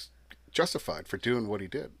think he's justified for doing what he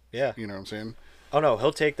did. Yeah. You know what I'm saying? Oh no,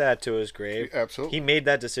 he'll take that to his grave. Absolutely. He made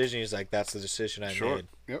that decision. He's like, that's the decision I Sure. made.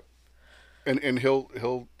 Yep. And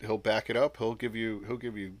he'll back it up. He'll give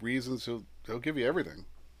you reasons. He'll give you everything.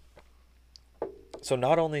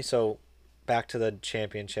 So back to the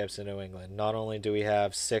championships in New England. Not only do we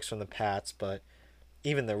have 6 from the Pats, but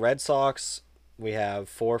even the Red Sox, we have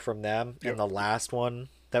 4 from them. Yep. And the last one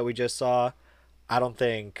that we just saw, I don't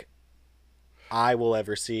think I will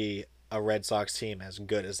ever see a Red Sox team as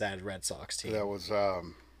good as that Red Sox team. That was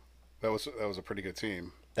a pretty good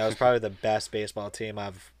team. That was probably the best baseball team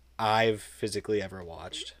I've physically ever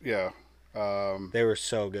watched. Yeah. They were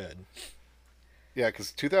so good. Yeah,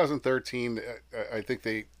 because 2013, I think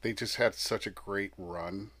they just had such a great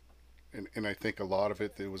run, and I think a lot of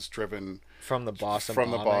it was driven From the Boston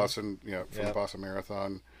from bombing. the Boston, from Yep. the Boston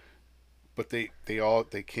Marathon. But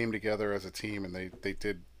they came together as a team, and they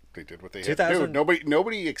did what they had to 2000 do.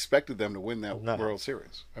 Nobody expected them to win that No. World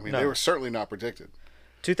Series. I mean, No. they were certainly not predicted.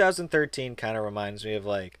 2013 kind of reminds me of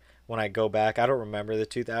like when I go back. I don't remember the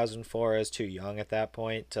 2004. I was too young at that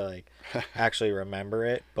point to like actually remember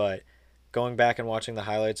it. But going back and watching the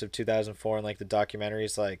highlights of 2004 and like the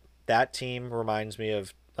documentaries, like that team reminds me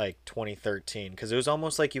of like 2013 because it was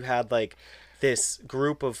almost like you had like this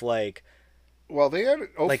group of like Well, they had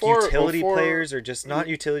 04, like utility 04 players or just not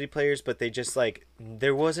utility players, but they just like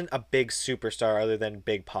there wasn't a big superstar other than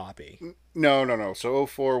Big Poppy. No. So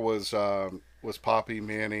 04 was Poppy,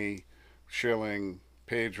 Manny, Schilling,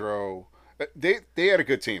 Pedro. They had a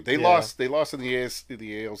good team. They Yeah. lost in the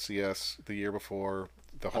ALCS the year before.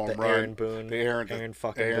 The home the run. Aaron Boone. The Aaron Boone.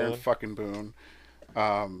 fucking Boone.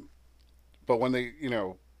 But when they,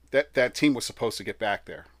 that team was supposed to get back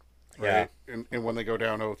there, right? Yeah. And when they go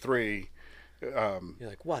down 0-3, You're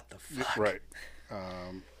like, what the fuck? right.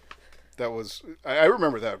 That was I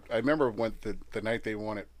remember that. I remember when the night they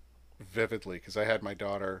won it vividly because I had my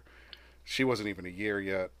daughter. She wasn't even a year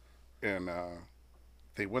yet, and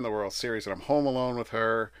they win the World Series, and I'm home alone with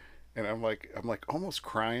her, and I'm like almost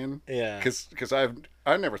crying. Yeah. Because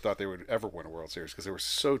I never thought they would ever win a World Series because they were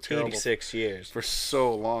so terrible 86 years. for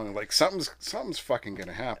so long. Like something's fucking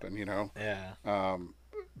gonna happen, Yeah.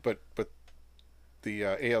 But the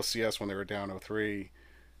ALCS when they were down 0-3,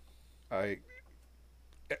 I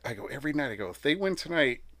go every night. I go, if they win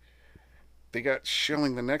tonight, they got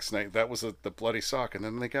Schilling the next night. That was the bloody sock, and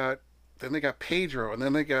then they got Pedro, and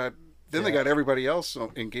then they got everybody else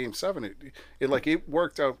in Game 7. It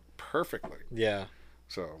worked out perfectly. Yeah.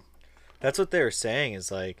 So That's what they were saying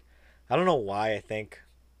is like, I don't know why I think,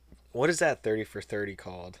 what is that 30 for 30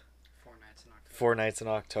 called? 4 nights in October. 4 nights in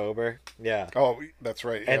October. Yeah. oh, that's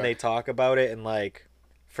right. And yeah. they talk about it and like,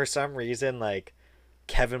 for some reason, like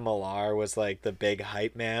Kevin Millar was like the big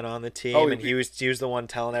hype man on the team. Oh, and he was the one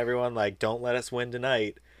telling everyone like, don't let us win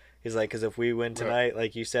tonight. He's like, because if we win tonight,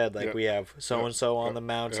 like you said, like we have so-and-so on the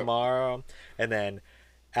mound tomorrow. And then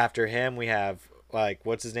after him, we have like,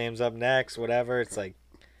 what's his name's up next, whatever. It's like,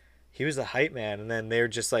 he was the hype man. And then they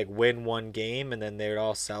would just like win one game and then they would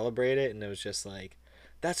all celebrate it. And it was just like,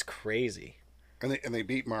 that's crazy. And they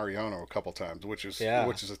beat Mariano a couple times, which is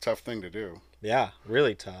a tough thing to do. Yeah,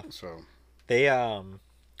 really tough. So They,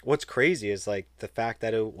 what's crazy is like the fact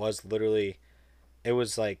that it was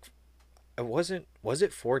like, was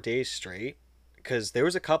it 4 days straight? Because there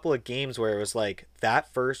was a couple of games where it was like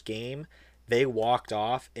that first game they walked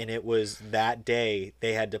off and it was that day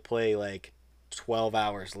they had to play like 12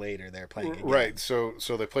 hours later they're playing again. Right. So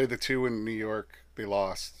they played the 2 in New York. They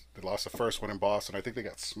lost. They lost the first one in Boston. I think they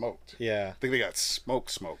got smoked. Yeah. I think they got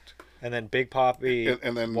smoked. And then Big Papi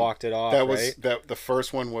And then walked it off. That was right? that. The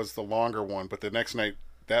first one was the longer one, but the next night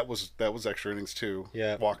that was extra innings too.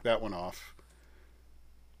 Yeah. Walked that one off.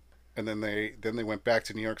 And then they went back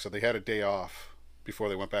to New York, so they had a day off before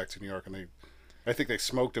they went back to New York, and I think they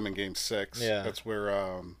smoked them in Game 6. Yeah. That's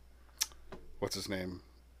where what's his name,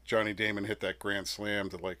 Johnny Damon hit that grand slam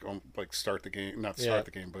to like start the game, not start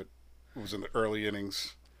the game, but it was in the early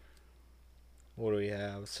innings. What do we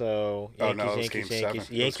have? So Yankees, Yankees, it was Game 7. Yankees. It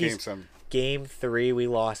was Yankees. Game 7. Game 3, we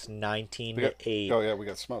lost 19-8. Oh yeah, we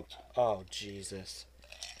got smoked. Oh Jesus!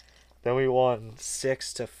 Then we won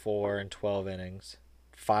 6-4 in 12 innings,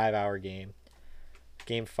 5-hour game.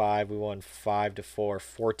 Game 5, we won 5-4,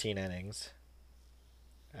 14 innings.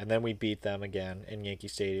 And then we beat them again in Yankee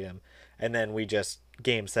Stadium. And then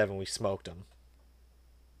Game 7, we smoked them.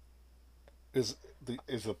 Is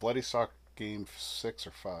the Bloody Sock Game 6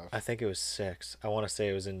 or 5? I think it was 6. I want to say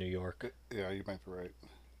it was in New York. Yeah, you might be right.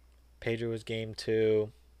 Pedro was Game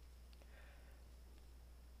 2.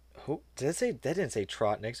 Who did it say? That didn't say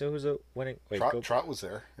Trot Nixon. Who was a winning? Wait, Trot was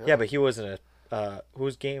there. Yeah, but he wasn't a.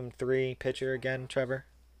 Who's Game 3 pitcher again, Trevor?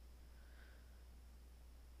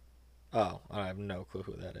 Oh, I have no clue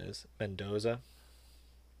who that is. Mendoza.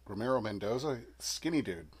 Ramiro Mendoza, skinny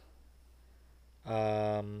dude.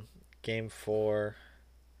 Game 4.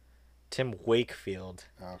 Tim Wakefield.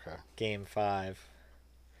 Okay. Game 5.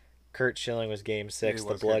 Kurt Schilling was Game 6. He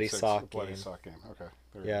The was Bloody Game 6, Sock the Bloody game. Sock game. Okay.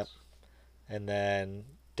 There Yep. it is. And then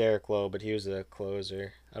Derek Lowe, but he was a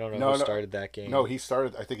closer. I don't know who started that game. No, he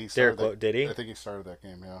started. I think he started. Derek Lowe, did he? I think he started that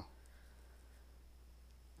game. Yeah.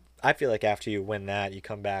 I feel like after you win that, you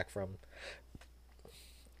come back from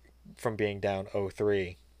being down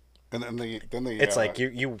 0-3. And then the It's like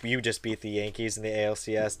you just beat the Yankees in the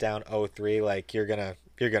ALCS down 0-3. Like you're gonna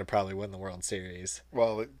probably win the World Series.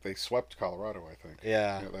 Well, they swept Colorado, I think.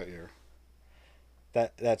 Yeah. That year.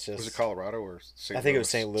 That's just. Was it Colorado or St. Louis? I think it was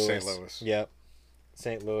St. Louis. St. Louis. Yep.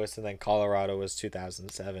 St. Louis, and then Colorado was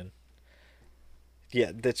 2007.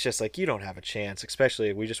 Yeah, that's just like you don't have a chance.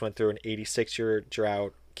 Especially we just went through an 86-year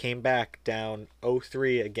drought, came back down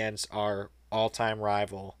 0-3 against our all-time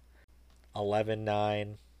rival,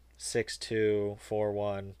 11-9, 6-2,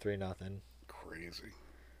 4-1, 3-0. Crazy.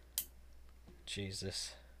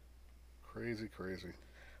 Jesus. Crazy.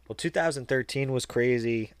 Well, 2013 was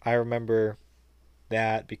crazy. I remember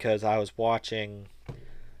that because I was watching.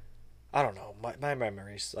 I don't know. My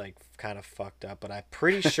memory's like kind of fucked up, but I'm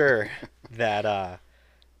pretty sure that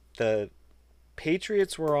the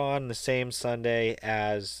Patriots were on the same Sunday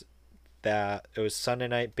as that. It was Sunday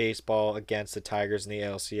Night Baseball against the Tigers in the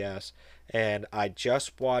ALCS, and I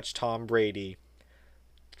just watched Tom Brady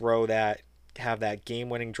have that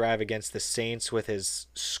game-winning drive against the Saints with his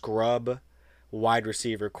scrub wide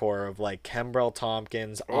receiver core of like Kembrell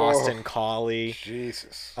Tompkins, Austin Collie,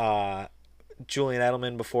 Jesus. Julian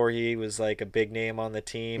Edelman before he was like a big name on the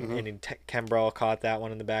team, and Kembrell caught that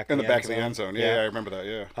one in the back of the end zone. Yeah, I remember that.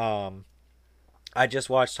 Yeah. I just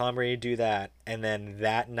watched Tom Brady do that, and then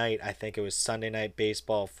that night I think it was Sunday Night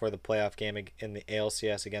Baseball for the playoff game in the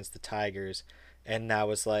ALCS against the Tigers, and that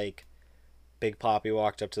was like Big Papi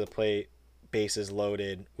walked up to the plate, bases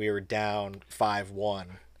loaded. We were down 5-1.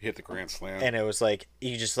 He hit the grand slam, and it was like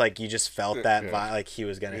you just felt that vibe, like he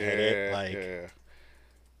was gonna hit it. Like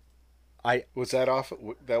was that off?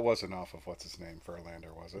 That wasn't off of what's his name for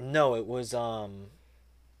Verlander, was it? No, it was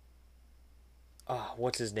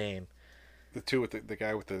what's his name? The two with the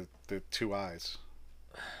guy with the two eyes.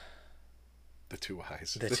 The two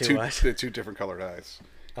eyes. The two eyes. The two different colored eyes.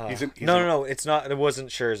 No, it's not. It wasn't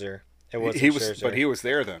Scherzer. It wasn't Scherzer. But he was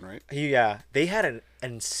there then, right? They had an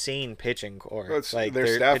insane pitching core. Like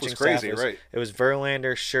their staff was crazy, right? It was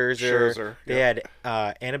Verlander, Scherzer. They had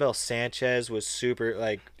Anibal Sanchez was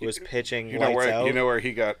super was pitching lights out. You know where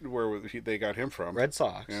they got him from? Red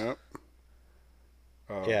Sox. Yep.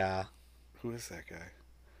 Yeah. Who is that guy?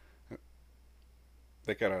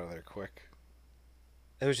 They got out of there quick.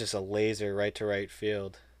 It was just a laser right to right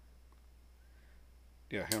field.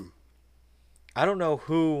 Yeah, him. I don't know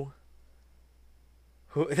who.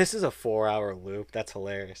 This is a 4-hour loop. That's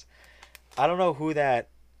hilarious. I don't know who that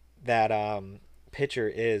pitcher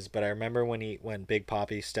is, but I remember when Big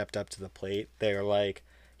Papi stepped up to the plate, they were like,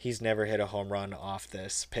 he's never hit a home run off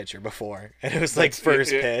this pitcher before, and it was like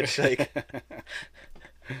first pitch, like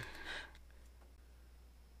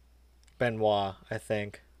Benoit, I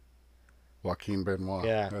think. Joaquin Benoit.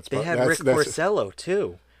 Yeah, they had Rick Porcello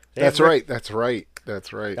too. That's right. That's right.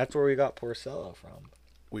 That's where we got Porcello from.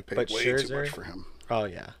 We paid way too much for him. Oh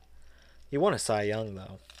yeah, He won a Cy Young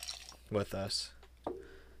though, with us.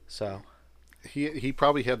 So. He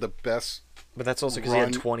probably had the best. But that's also because he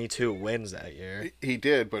had 22 wins that year. He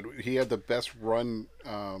did, but he had the best run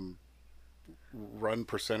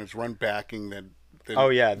percentage, run backing than oh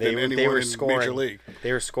yeah, they were scoring. Major League.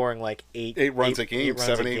 They were scoring like eight runs a game, 8 runs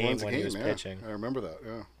a when game. he was pitching. I remember that.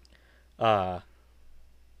 Yeah.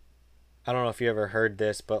 I don't know if you ever heard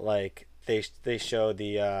this, but like they show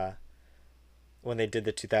the when they did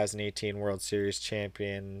the 2018 World Series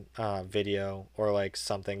champion video or like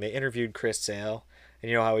something. They interviewed Chris Sale, and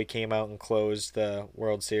you know how he came out and closed the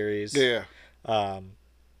World Series. Yeah.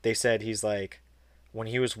 They said he's like, when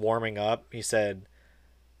he was warming up, he said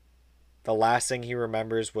the last thing he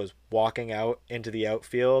remembers was walking out into the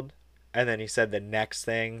outfield, and then he said the next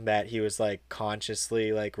thing that he was like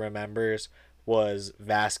consciously like remembers was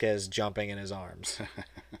Vasquez jumping in his arms.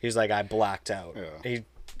 He's like, I blacked out. Yeah. He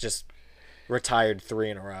just retired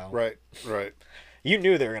 3 in a row. Right. You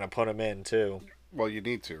knew they were gonna put him in too. Well, you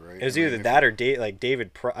need to, right? It was either that or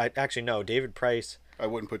David Price. Actually, no, David Price. I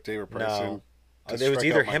wouldn't put David Price in. It was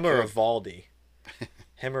either him or Evaldi.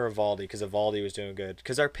 Him or Evaldi, because Evaldi was doing good.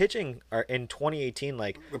 Because our pitching, in 2018,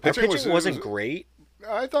 like our pitching wasn't great.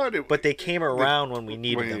 I thought it, but they came around when we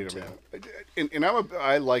needed them to. And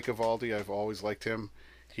I like Evaldi. I've always liked him.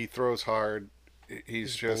 He throws hard. He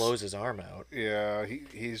just blows his arm out. Yeah,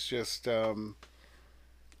 he's just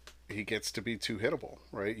he gets to be too hittable,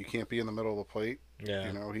 right? You can't be in the middle of the plate. Yeah,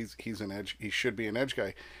 you know, he's an edge. He should be an edge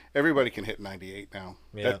guy. Everybody can hit 98 now.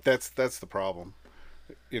 Yeah, that's the problem.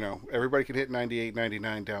 You know, everybody can hit 98,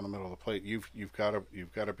 99 down the middle of the plate. You've got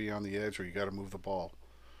to be on the edge, or you got to move the ball.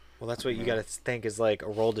 Well, that's what you got to think is like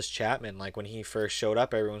Aroldis Chapman. Like when he first showed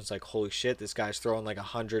up, everyone's like, "Holy shit, this guy's throwing like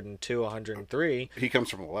 102, 103." He comes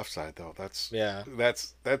from the left side though. That's.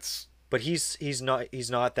 But he's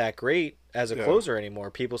not that great as a closer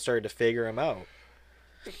anymore. People started to figure him out.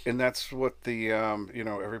 And that's what the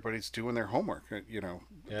everybody's doing their homework.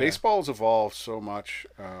 Baseball's evolved so much,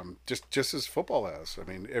 just as football has. I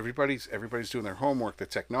mean, everybody's doing their homework. The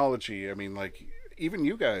technology. I mean, like even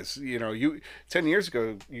you guys. 10 years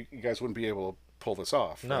ago, you guys wouldn't be able to pull this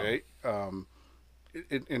off, right? And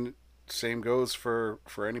same goes for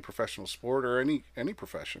any professional sport or any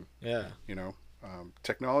profession. Yeah.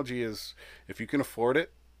 Technology is, if you can afford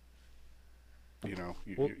it,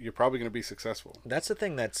 you're probably going to be successful. That's the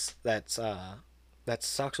thing that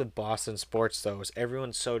sucks with Boston sports though, is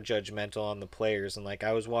everyone's so judgmental on the players. And like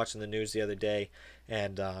I was watching the news the other day,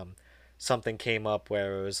 and something came up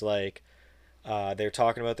where it was like they're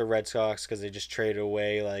talking about the Red Sox because they just traded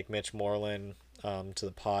away like Mitch Moreland to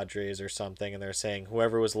the Padres or something, and they're saying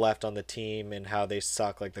whoever was left on the team and how they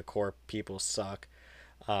suck, like the core people suck.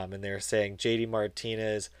 And they're saying JD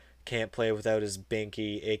Martinez can't play without his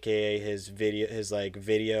binky, aka his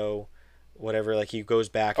video, whatever. Like he goes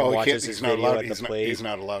back and watches his video at the plate. He's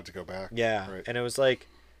not allowed to go back. Yeah, right. And it was like,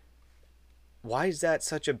 why is that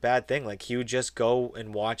such a bad thing? Like he would just go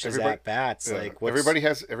and watch his at bats. Yeah. Like everybody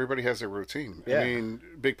has their routine. Yeah. I mean,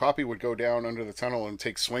 Big Papi would go down under the tunnel and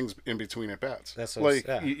take swings in between at bats. That's what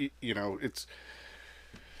it's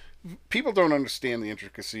people don't understand the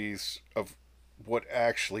intricacies of what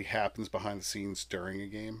actually happens behind the scenes during a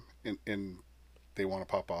game, and they want to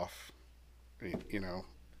pop off.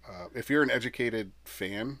 If you're an educated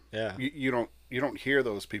fan, you don't hear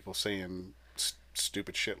those people saying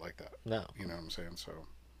stupid shit like that. No, you know what I'm saying. So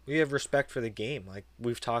we have respect for the game. Like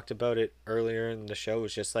we've talked about it earlier in the show.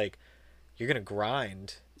 It's just like you're gonna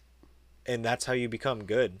grind, and that's how you become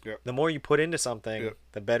good. Yep. The more you put into something,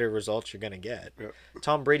 the better results you're gonna get. Yep.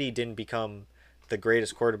 Tom Brady didn't become the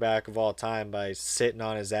greatest quarterback of all time by sitting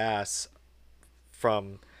on his ass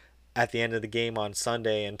from at the end of the game on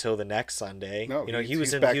Sunday until the next Sunday. No,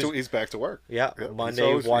 he's back to work. Yeah,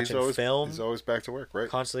 Monday watching film. He's always back to work, right?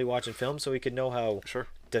 Constantly watching film, so he could know how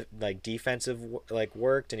defensive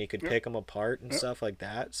worked, and he could pick them apart and stuff like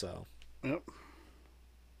that. So. Yep.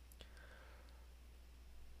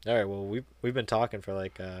 All right. Well, we've been talking for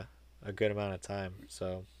like a good amount of time.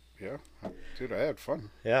 So. Yeah, dude, I had fun.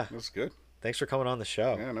 Yeah, it was good. Thanks for coming on the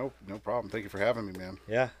show. Yeah, no problem. Thank you for having me, man.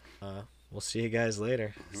 Yeah. We'll see you guys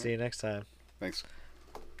later. Mm-hmm. See you next time. Thanks.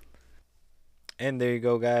 And there you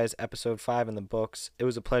go, guys. Episode 5 in the books. It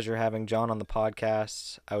was a pleasure having John on the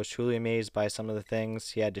podcast. I was truly amazed by some of the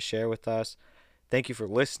things he had to share with us. Thank you for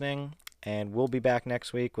listening, and we'll be back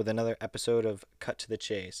next week with another episode of Cut to the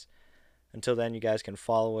Chase. Until then, you guys can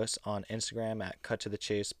follow us on Instagram at Cut to the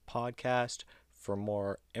Chase Podcast for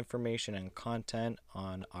more information and content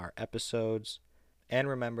on our episodes. And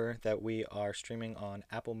remember that we are streaming on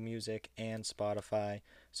Apple Music and Spotify.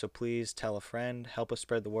 So please tell a friend, help us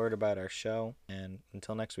spread the word about our show. And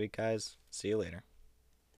until next week, guys, see you later.